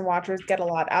listeners and watchers get a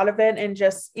lot out of it and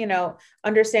just,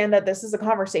 understand that this is a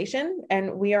conversation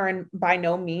and we are by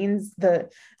no means the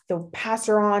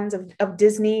passer-ons of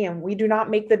Disney, and we do not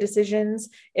make the decisions.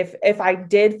 If I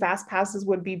did, fast passes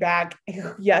would be back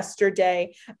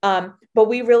yesterday. But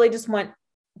we really just want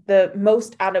the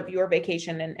most out of your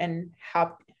vacation and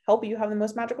help you have the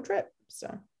most magical trip.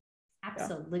 So.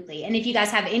 Absolutely. Yeah. And if you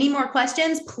guys have any more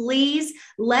questions, please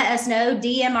let us know,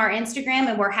 DM our Instagram.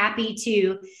 And we're happy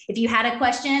to, if you had a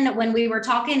question when we were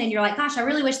talking and you're like, gosh, I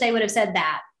really wish they would have said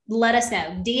that, let us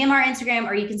know. DM our Instagram,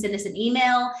 or you can send us an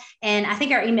email. And I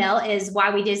think our email is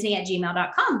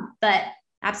whywedisney@gmail.com, but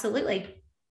absolutely.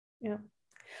 Yeah.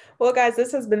 Well, guys,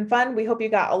 this has been fun. We hope you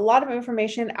got a lot of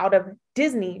information out of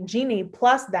Disney Genie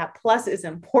Plus. That plus is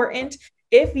important.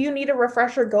 If you need a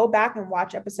refresher, go back and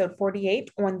watch episode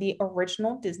 48 on the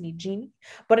original Disney Genie.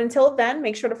 But until then,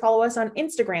 make sure to follow us on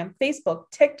Instagram,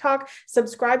 Facebook, TikTok,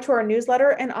 subscribe to our newsletter,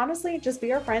 and honestly, just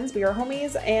be our friends, be our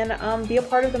homies, and be a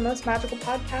part of the most magical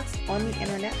podcast on the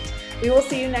internet. We will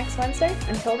see you next Wednesday.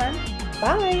 Until then,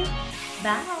 bye.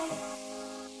 Bye.